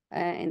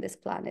in this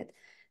planet.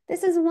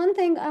 This is one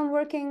thing I'm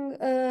working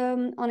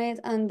on it.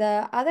 And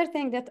the other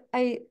thing that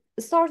I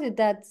started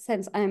that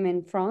since I'm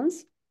in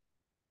France.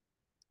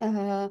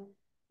 Uh,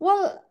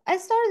 well, I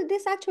started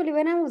this actually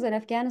when I was in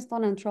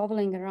Afghanistan and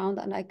traveling around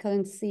and I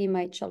couldn't see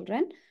my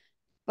children.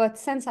 But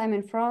since I'm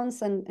in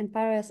France and in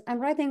Paris, I'm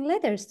writing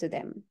letters to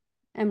them.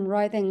 I'm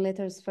writing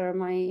letters for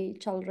my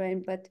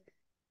children, but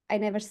I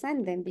never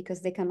send them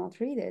because they cannot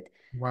read it.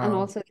 And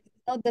Wow. also, it's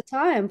not the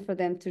time for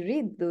them to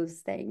read those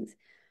things.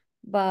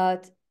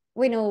 But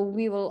we know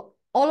we will,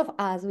 all of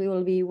us, we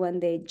will be one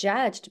day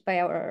judged by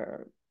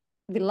our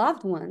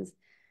beloved ones.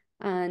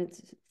 And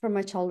for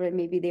my children,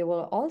 maybe they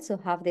will also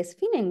have this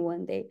feeling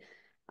one day.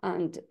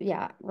 And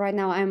yeah, right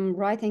now I'm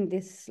writing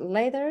these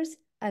letters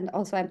and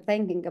also I'm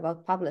thinking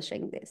about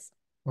publishing this.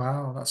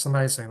 Wow, that's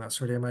amazing.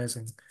 That's really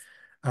amazing.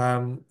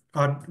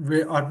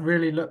 I'd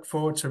really look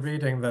forward to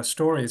reading the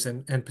stories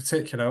in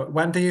particular.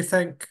 When do you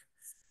think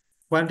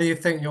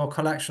your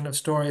collection of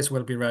stories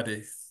will be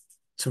ready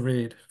to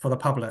read for the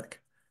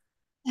public?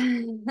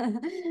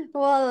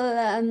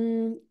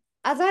 Well,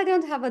 as I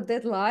don't have a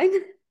deadline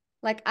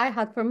like I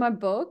had for my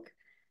book,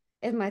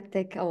 it might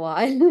take a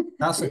while.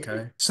 That's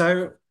okay.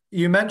 So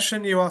you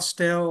mentioned you are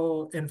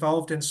still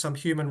involved in some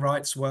human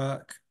rights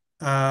work,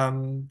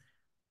 um,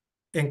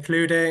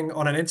 including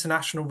on an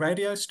international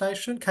radio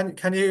station.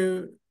 Can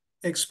you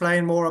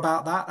explain more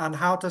about that and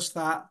how does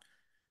that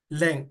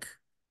link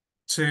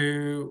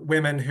to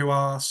women who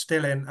are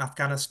still in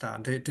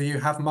Afghanistan? Do you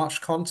have much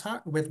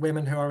contact with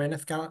women who are in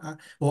Afghanistan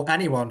or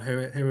anyone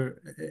who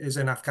is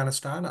in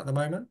Afghanistan at the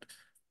moment?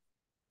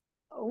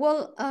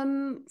 Well,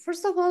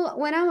 first of all,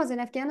 when I was in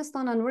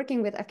Afghanistan and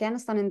working with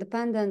Afghanistan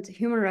Independent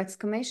Human Rights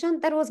Commission,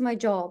 that was my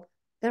job.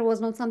 That was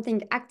not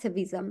something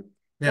activism.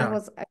 That Yeah,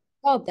 was a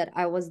job that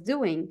I was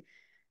doing,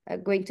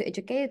 going to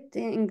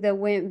educating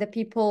the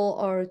people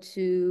or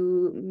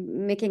to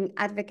making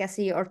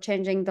advocacy or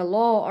changing the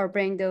law or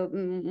bring the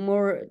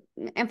more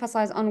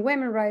emphasize on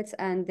women rights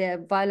and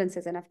the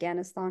violences in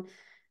Afghanistan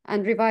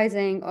and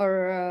revising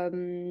or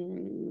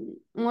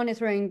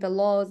monitoring the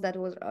laws that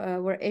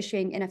were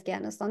issuing in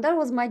Afghanistan. That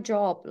was my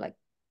job,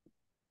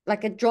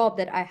 like a job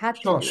that I had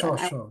to sure, do, sure, and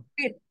I sure.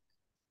 did.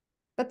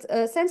 But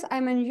since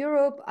I'm in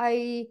Europe,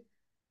 I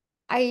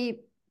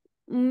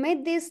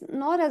made this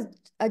not as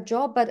a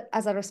job, but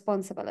as a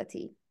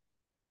responsibility,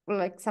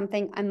 like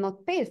something I'm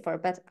not paid for.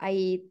 But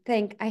I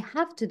think I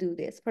have to do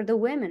this for the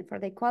women, for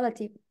the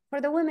equality,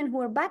 for the women who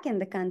are back in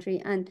the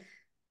country and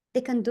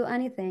they can do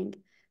anything.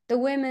 The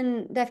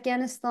women, the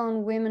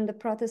Afghanistan women, the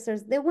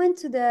protesters, they went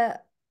to the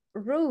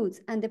roads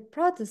and they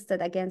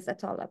protested against the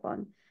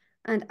Taliban.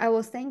 And I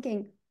was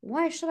thinking,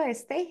 why should I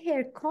stay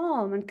here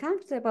calm and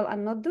comfortable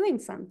and not doing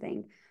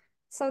something?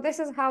 So this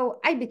is how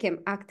I became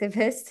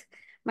activist.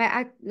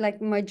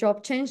 My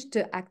job changed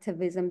to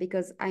activism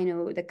because I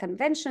know the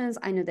conventions,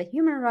 I know the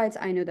human rights,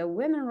 I know the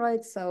women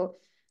rights. So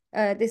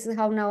this is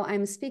how now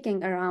I'm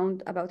speaking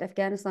around about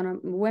Afghanistan and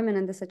women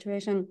and the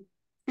situation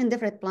in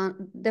different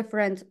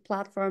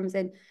platforms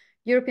in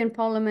European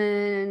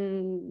Parliament.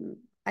 And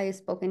I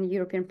spoke in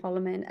European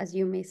Parliament, as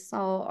you may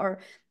saw, or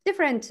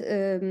different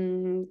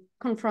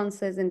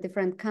conferences in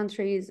different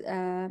countries.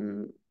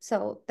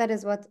 So that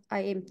is what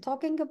I am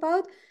talking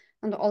about,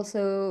 and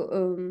also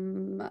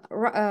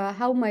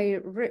how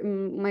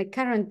my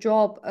current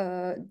job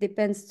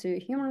depends to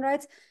human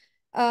rights.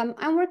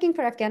 I'm working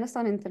for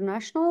Afghanistan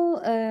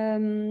International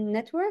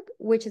Network,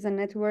 which is a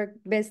network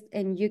based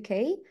in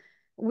UK.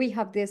 We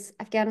have this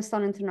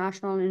Afghanistan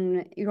International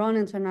and Iran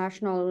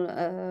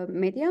International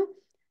media.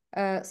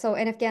 So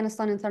in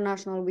Afghanistan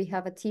International, we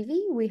have a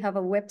TV, we have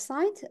a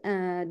website,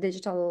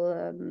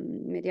 digital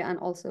media, and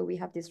also we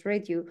have this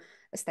radio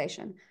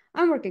station.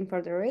 I'm working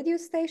for the radio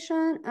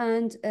station,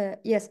 and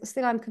yes,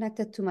 still I'm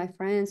connected to my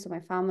friends, to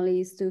my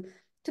families, to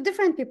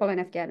different people in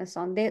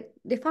Afghanistan.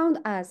 They found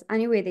us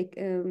any way they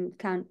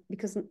can,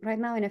 because right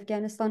now in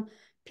Afghanistan,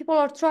 people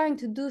are trying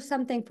to do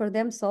something for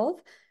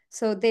themselves,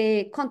 so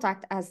they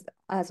contact us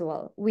as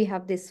well. We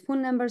have these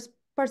phone numbers,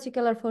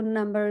 particular phone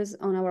numbers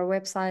on our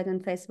website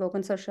and Facebook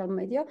and social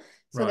media,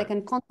 so they Right.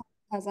 can contact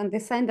us and they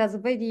send us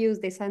videos,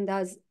 they send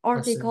us I see.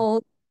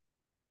 articles,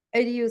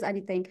 videos,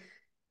 anything.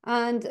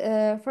 And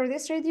for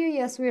this radio,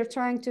 yes, we are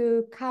trying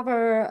to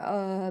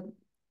cover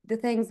the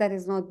things that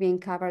is not being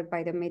covered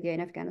by the media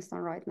in Afghanistan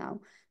right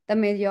now. The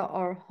media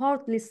are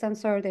hardly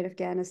censored in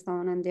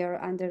Afghanistan, and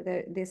they're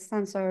under these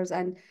censors,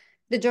 and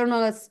the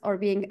journalists are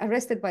being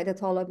arrested by the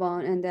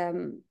Taliban,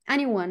 and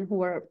anyone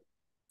who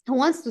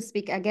wants to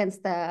speak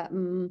against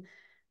the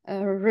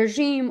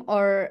regime,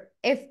 or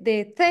if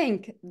they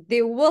think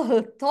they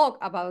will talk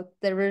about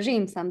the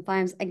regime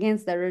sometimes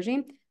against the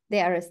regime,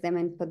 they arrest them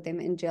and put them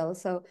in jail.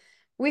 So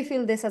we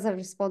feel this as a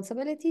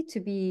responsibility to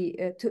be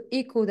to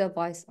echo the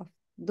voice of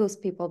those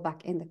people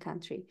back in the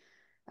country.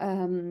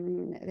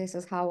 This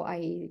is how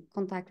I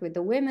contact with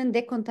the women.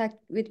 They contact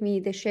with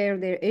me. They share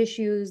their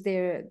issues,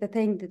 the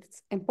thing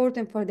that's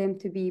important for them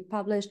to be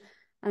published,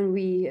 and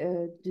we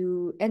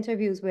do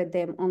interviews with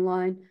them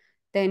online.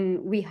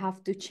 Then we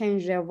have to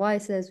change their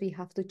voices. We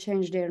have to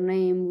change their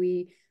name.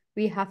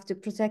 We have to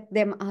protect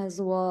them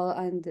as well,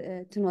 and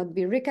to not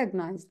be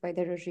recognized by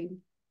the regime.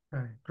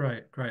 Okay,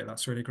 great, great.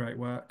 That's really great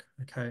work.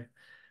 Okay.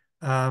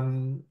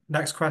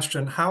 Next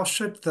question. How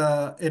should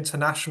the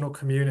international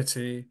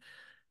community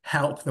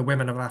help the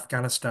women of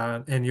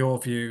Afghanistan, in your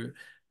view?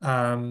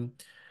 Um,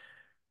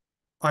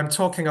 I'm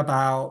talking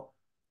about,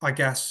 I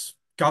guess,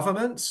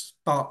 governments,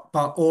 but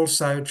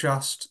also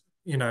just,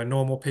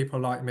 normal people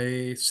like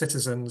me,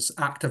 citizens,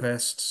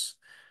 activists.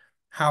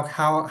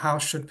 How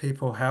should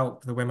people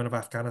help the women of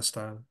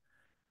Afghanistan?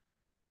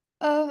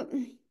 Uh,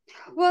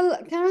 well,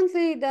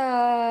 currently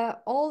the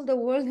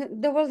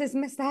world is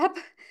messed up.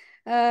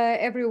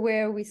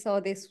 Everywhere we saw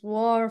this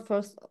war.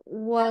 First,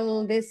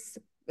 well, this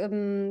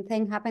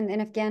thing happened in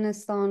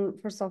Afghanistan.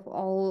 First of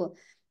all,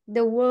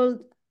 the world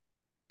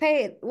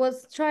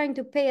was trying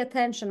to pay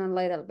attention a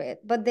little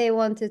bit, but they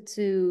wanted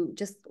to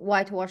just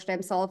whitewash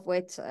themselves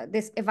with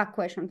this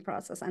evacuation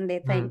process, and they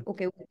think, Mm,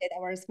 okay, we did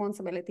our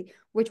responsibility,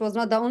 which was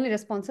not the only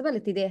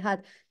responsibility they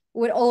had.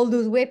 With all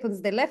those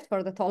weapons they left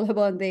for the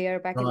Taliban, they are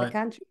back in the right.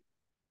 country.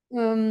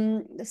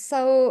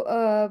 So,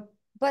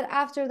 but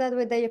after that,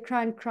 with the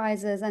Ukraine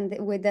crisis and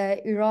with the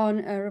Iran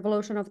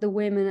revolution of the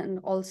women, and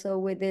also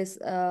with this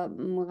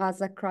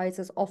Gaza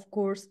crisis, of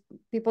course,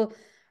 people,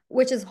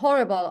 which is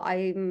horrible.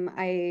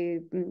 I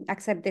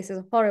accept this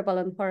is horrible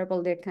and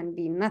horrible. There can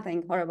be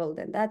nothing horrible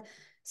than that.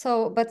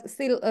 So, but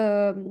still,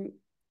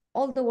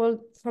 all the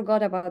world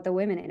forgot about the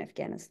women in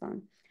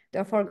Afghanistan.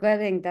 They're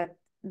forgetting that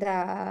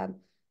the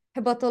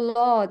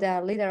Hibatullah,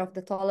 the leader of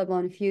the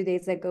Taliban, a few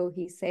days ago,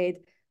 he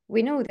said,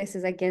 we know this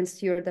is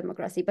against your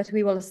democracy, but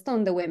we will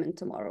stone the women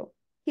tomorrow.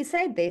 He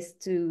said this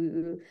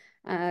to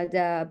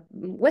the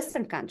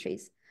Western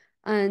countries.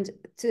 And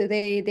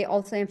today they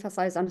also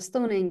emphasize on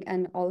stoning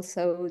and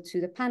also to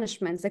the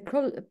punishments, the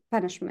cruel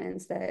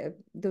punishments,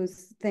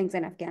 those things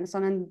in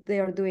Afghanistan. And they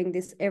are doing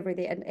this every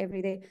day and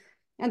every day.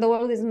 And the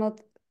world is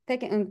not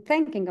taking and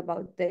thinking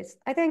about this.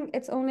 I think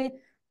it's only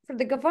for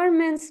the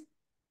governments,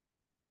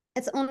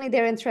 it's only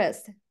their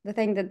interest, the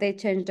thing that they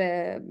change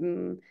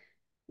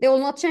they will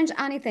not change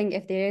anything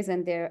if there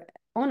isn't their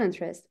own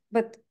interest.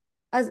 But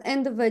as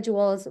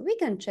individuals, we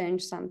can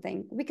change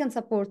something. We can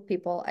support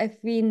people if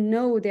we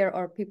know there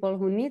are people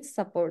who need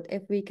support.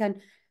 If we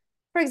can,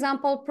 for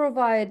example,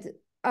 provide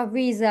a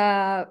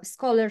visa,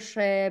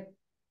 scholarship,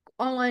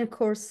 online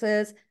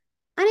courses,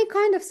 any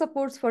kind of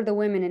supports for the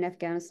women in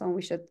Afghanistan,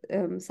 we should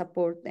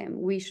support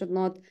them. We should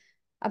not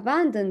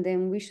abandon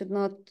them. We should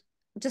not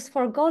just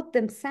forget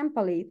them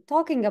simply.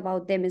 Talking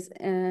about them is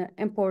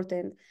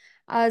important.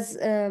 As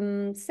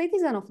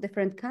citizens of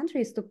different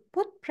countries, to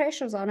put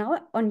pressures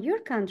on your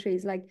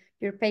countries, like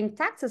you're paying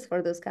taxes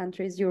for those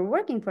countries, you're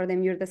working for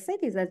them, you're the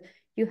citizens.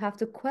 You have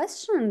to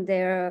question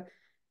their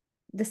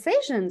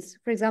decisions.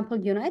 For example,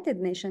 United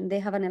Nations, they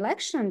have an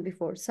election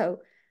before,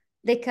 so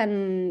they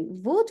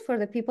can vote for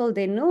the people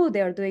they know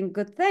they are doing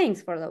good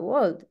things for the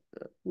world,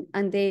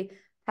 and they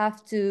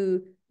have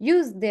to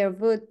use their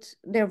vote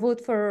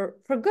for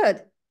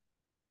good,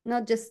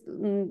 not just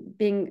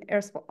being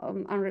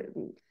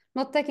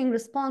not taking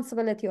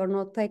responsibility or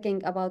not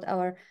taking about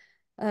our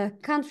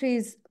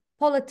country's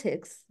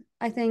politics.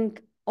 I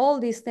think all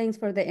these things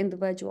for the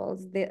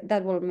individuals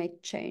that will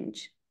make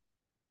change.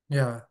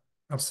 Yeah,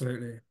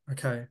 absolutely.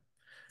 Okay.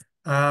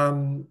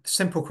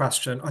 Simple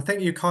question. I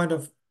think you kind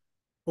of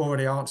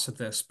already answered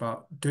this,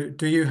 but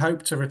do you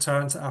hope to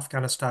return to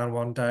Afghanistan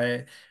one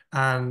day?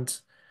 And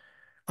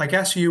I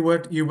guess you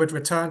would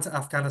return to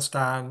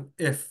Afghanistan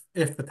if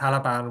the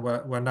Taliban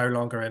were no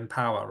longer in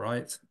power,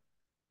 right?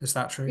 Is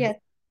that true? Yes.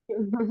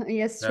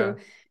 Yes, Yeah. true.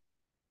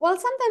 Well,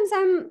 sometimes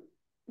I'm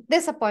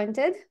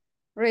disappointed,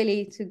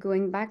 really, to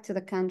going back to the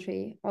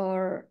country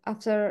or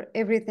after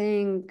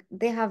everything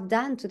they have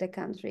done to the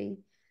country.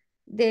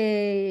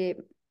 They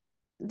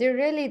they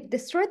really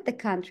destroyed the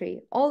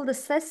country, all the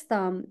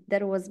system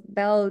that was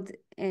built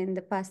in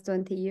the past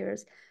 20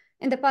 years.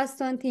 In the past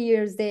 20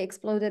 years, they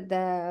exploded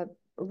the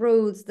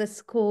roads, the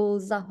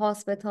schools, the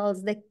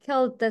hospitals. They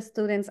killed the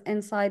students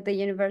inside the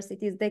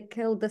universities. They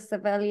killed the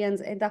civilians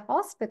in the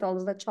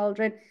hospitals, the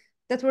children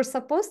that were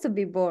supposed to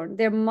be born,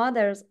 their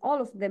mothers,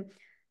 all of them.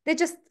 They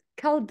just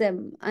killed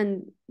them,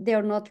 and they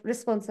are not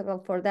responsible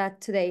for that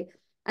today.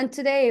 And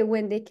today,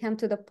 when they came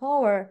to the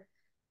power,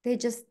 they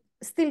just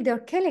still they're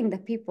killing the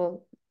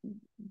people.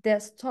 The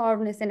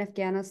starvness in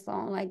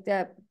Afghanistan, like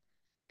the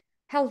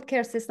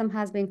healthcare system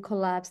has been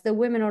collapsed. The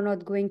women are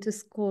not going to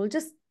school.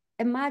 Just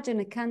imagine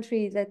a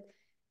country that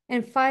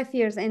in 5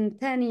 years, in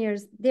 10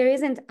 years, there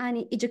isn't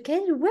any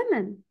educated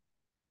women.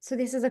 So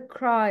this is a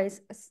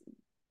crisis.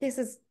 This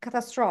is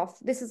catastrophe.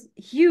 This is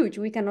huge.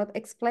 We cannot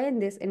explain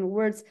this in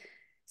words.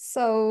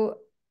 So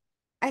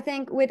I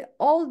think with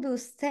all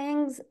those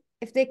things,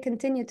 if they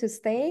continue to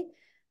stay,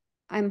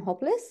 I'm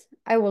hopeless.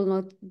 I will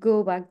not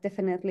go back,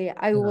 definitely.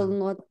 I will Yeah.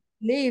 not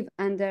live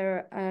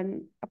under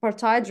an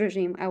apartheid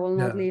regime. I will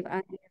not Yeah. live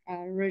under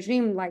a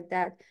regime like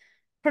that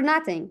for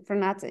nothing, for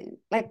nothing.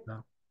 Like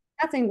Yeah.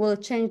 nothing will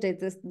change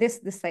this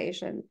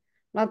decision,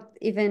 not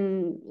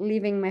even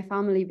leaving my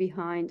family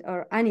behind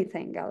or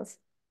anything else.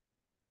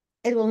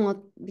 It will not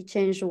be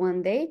changed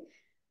one day.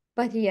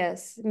 But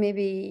yes,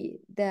 maybe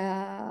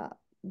the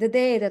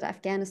day that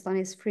Afghanistan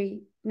is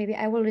free, maybe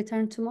I will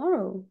return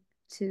tomorrow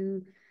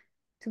to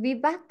to be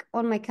back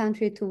on my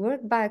country, to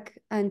work back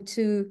and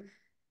to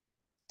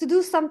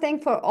do something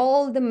for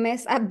all the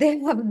mess up they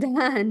have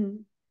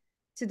done,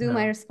 to do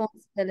my Yeah.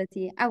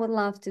 responsibility. I would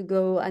love to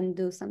go and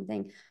do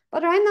something.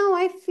 But right now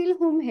I feel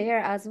home here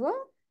as well.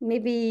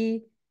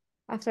 Maybe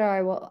after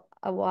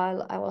a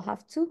while I will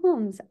have two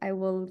homes. I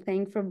will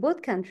think for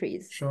both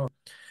countries. Sure.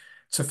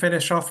 To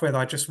finish off with,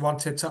 I just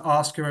wanted to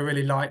ask you a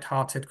really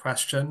light-hearted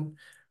question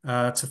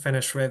to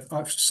finish with.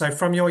 So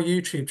from your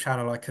YouTube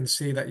channel, I can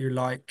see that you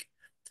like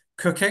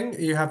cooking.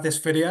 You have this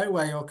video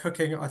where you're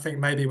cooking, I think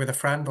maybe with a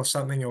friend or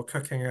something, you're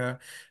cooking a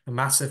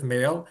massive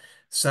meal.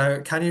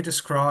 So can you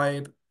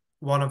describe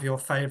one of your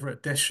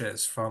favorite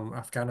dishes from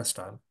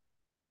Afghanistan?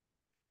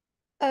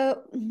 Uh,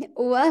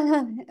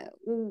 well,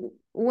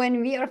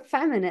 when we are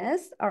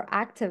feminists or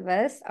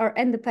activists or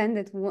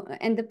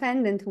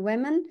independent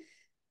women,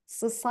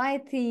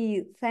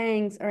 society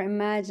thinks or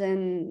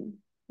imagine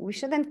we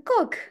shouldn't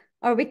cook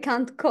or we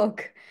can't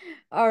cook.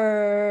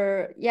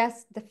 Or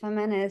yes, the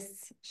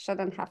feminists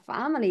shouldn't have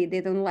family.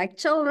 They don't like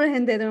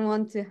children. They don't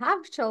want to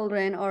have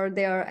children, or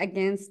they are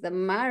against the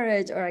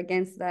marriage or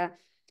against the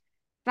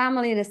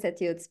family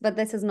institutes. But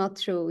this is not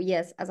true.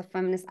 Yes, as a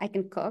feminist, I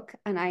can cook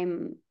and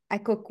I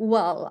cook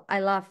well.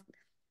 I love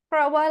for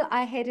a while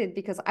I hated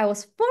because I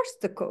was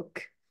forced to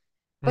cook.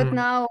 But Mm,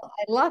 now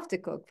I love to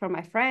cook for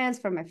my friends,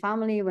 for my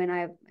family, when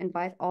I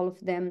invite all of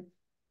them.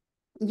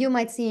 You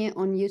might see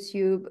on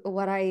YouTube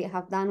what I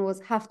have done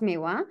was haft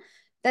mewa.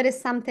 That is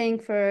something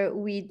for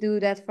we do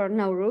that for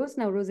Nowruz.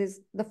 Nowruz is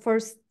the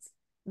first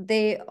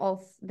day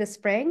of the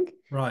spring.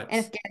 In right.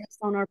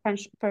 Afghanistan or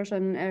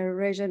Persian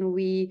region,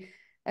 we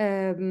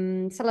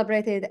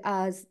celebrate it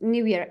as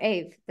New Year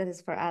Eve. That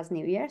is for us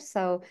New Year.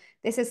 So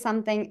this is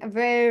something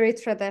very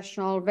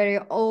traditional, very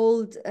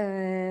old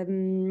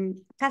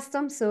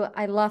custom. So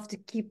I love to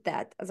keep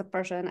that as a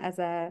person, as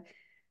a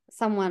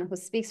someone who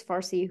speaks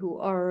Farsi who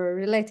are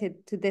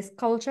related to this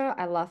culture.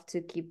 I love to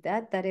keep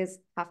that. That is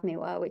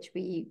hafniwa, which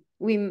we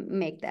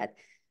make that.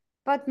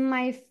 But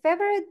my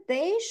favorite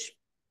dish,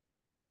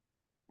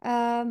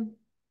 um,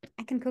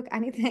 I can cook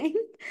anything.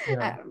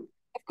 Yeah.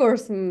 Of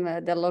course,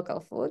 the local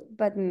food,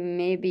 but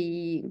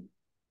maybe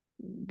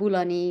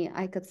bulani.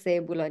 I could say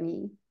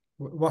bulani.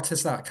 What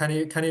is that? Can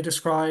you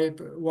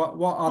describe what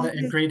are That the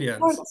is hard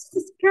ingredients? to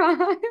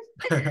describe.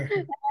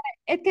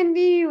 It can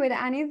be with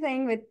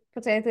anything, with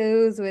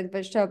potatoes, with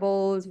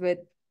vegetables, with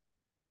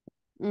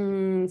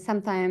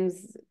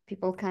sometimes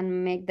people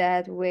can make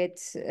that with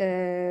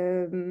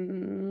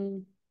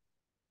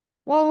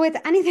well, with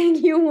anything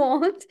you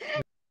want.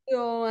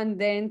 So, and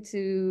then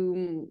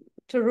to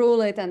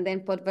roll it and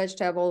then put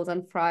vegetables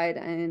and fry it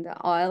in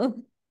the oil.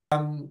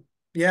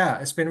 Yeah,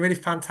 it's been really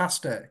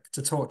fantastic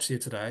to talk to you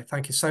today.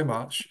 Thank you so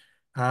much. It's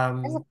a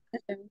Um,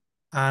 pleasure.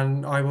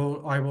 and I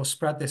will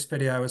spread this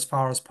video as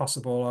far as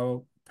possible. I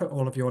will put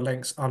all of your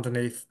links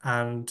underneath,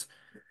 and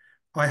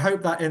I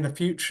hope that in the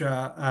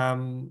future,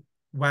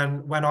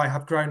 when I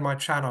have grown my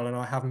channel and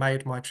I have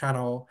made my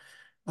channel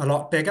a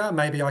lot bigger,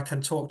 maybe I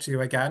can talk to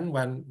you again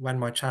when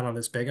my channel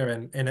is bigger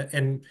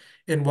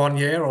in 1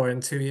 year or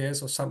in 2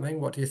 years or something.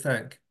 What do you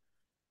think?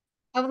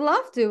 I would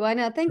love to. I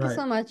know. Thank you Great.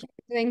 so much.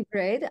 You're doing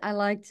great. I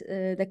liked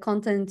the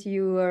content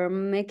you were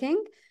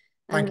making,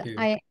 Thank and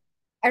you.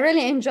 I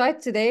really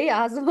enjoyed today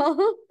as well.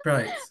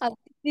 Great. I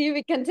see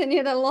we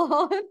continued a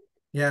lot.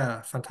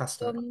 Yeah,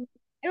 fantastic. Um,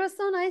 it was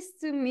so nice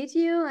to meet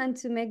you and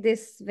to make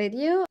this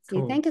video. See,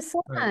 Cool. thank you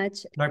so Great. much.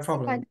 No Say bye.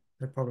 problem.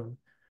 No problem.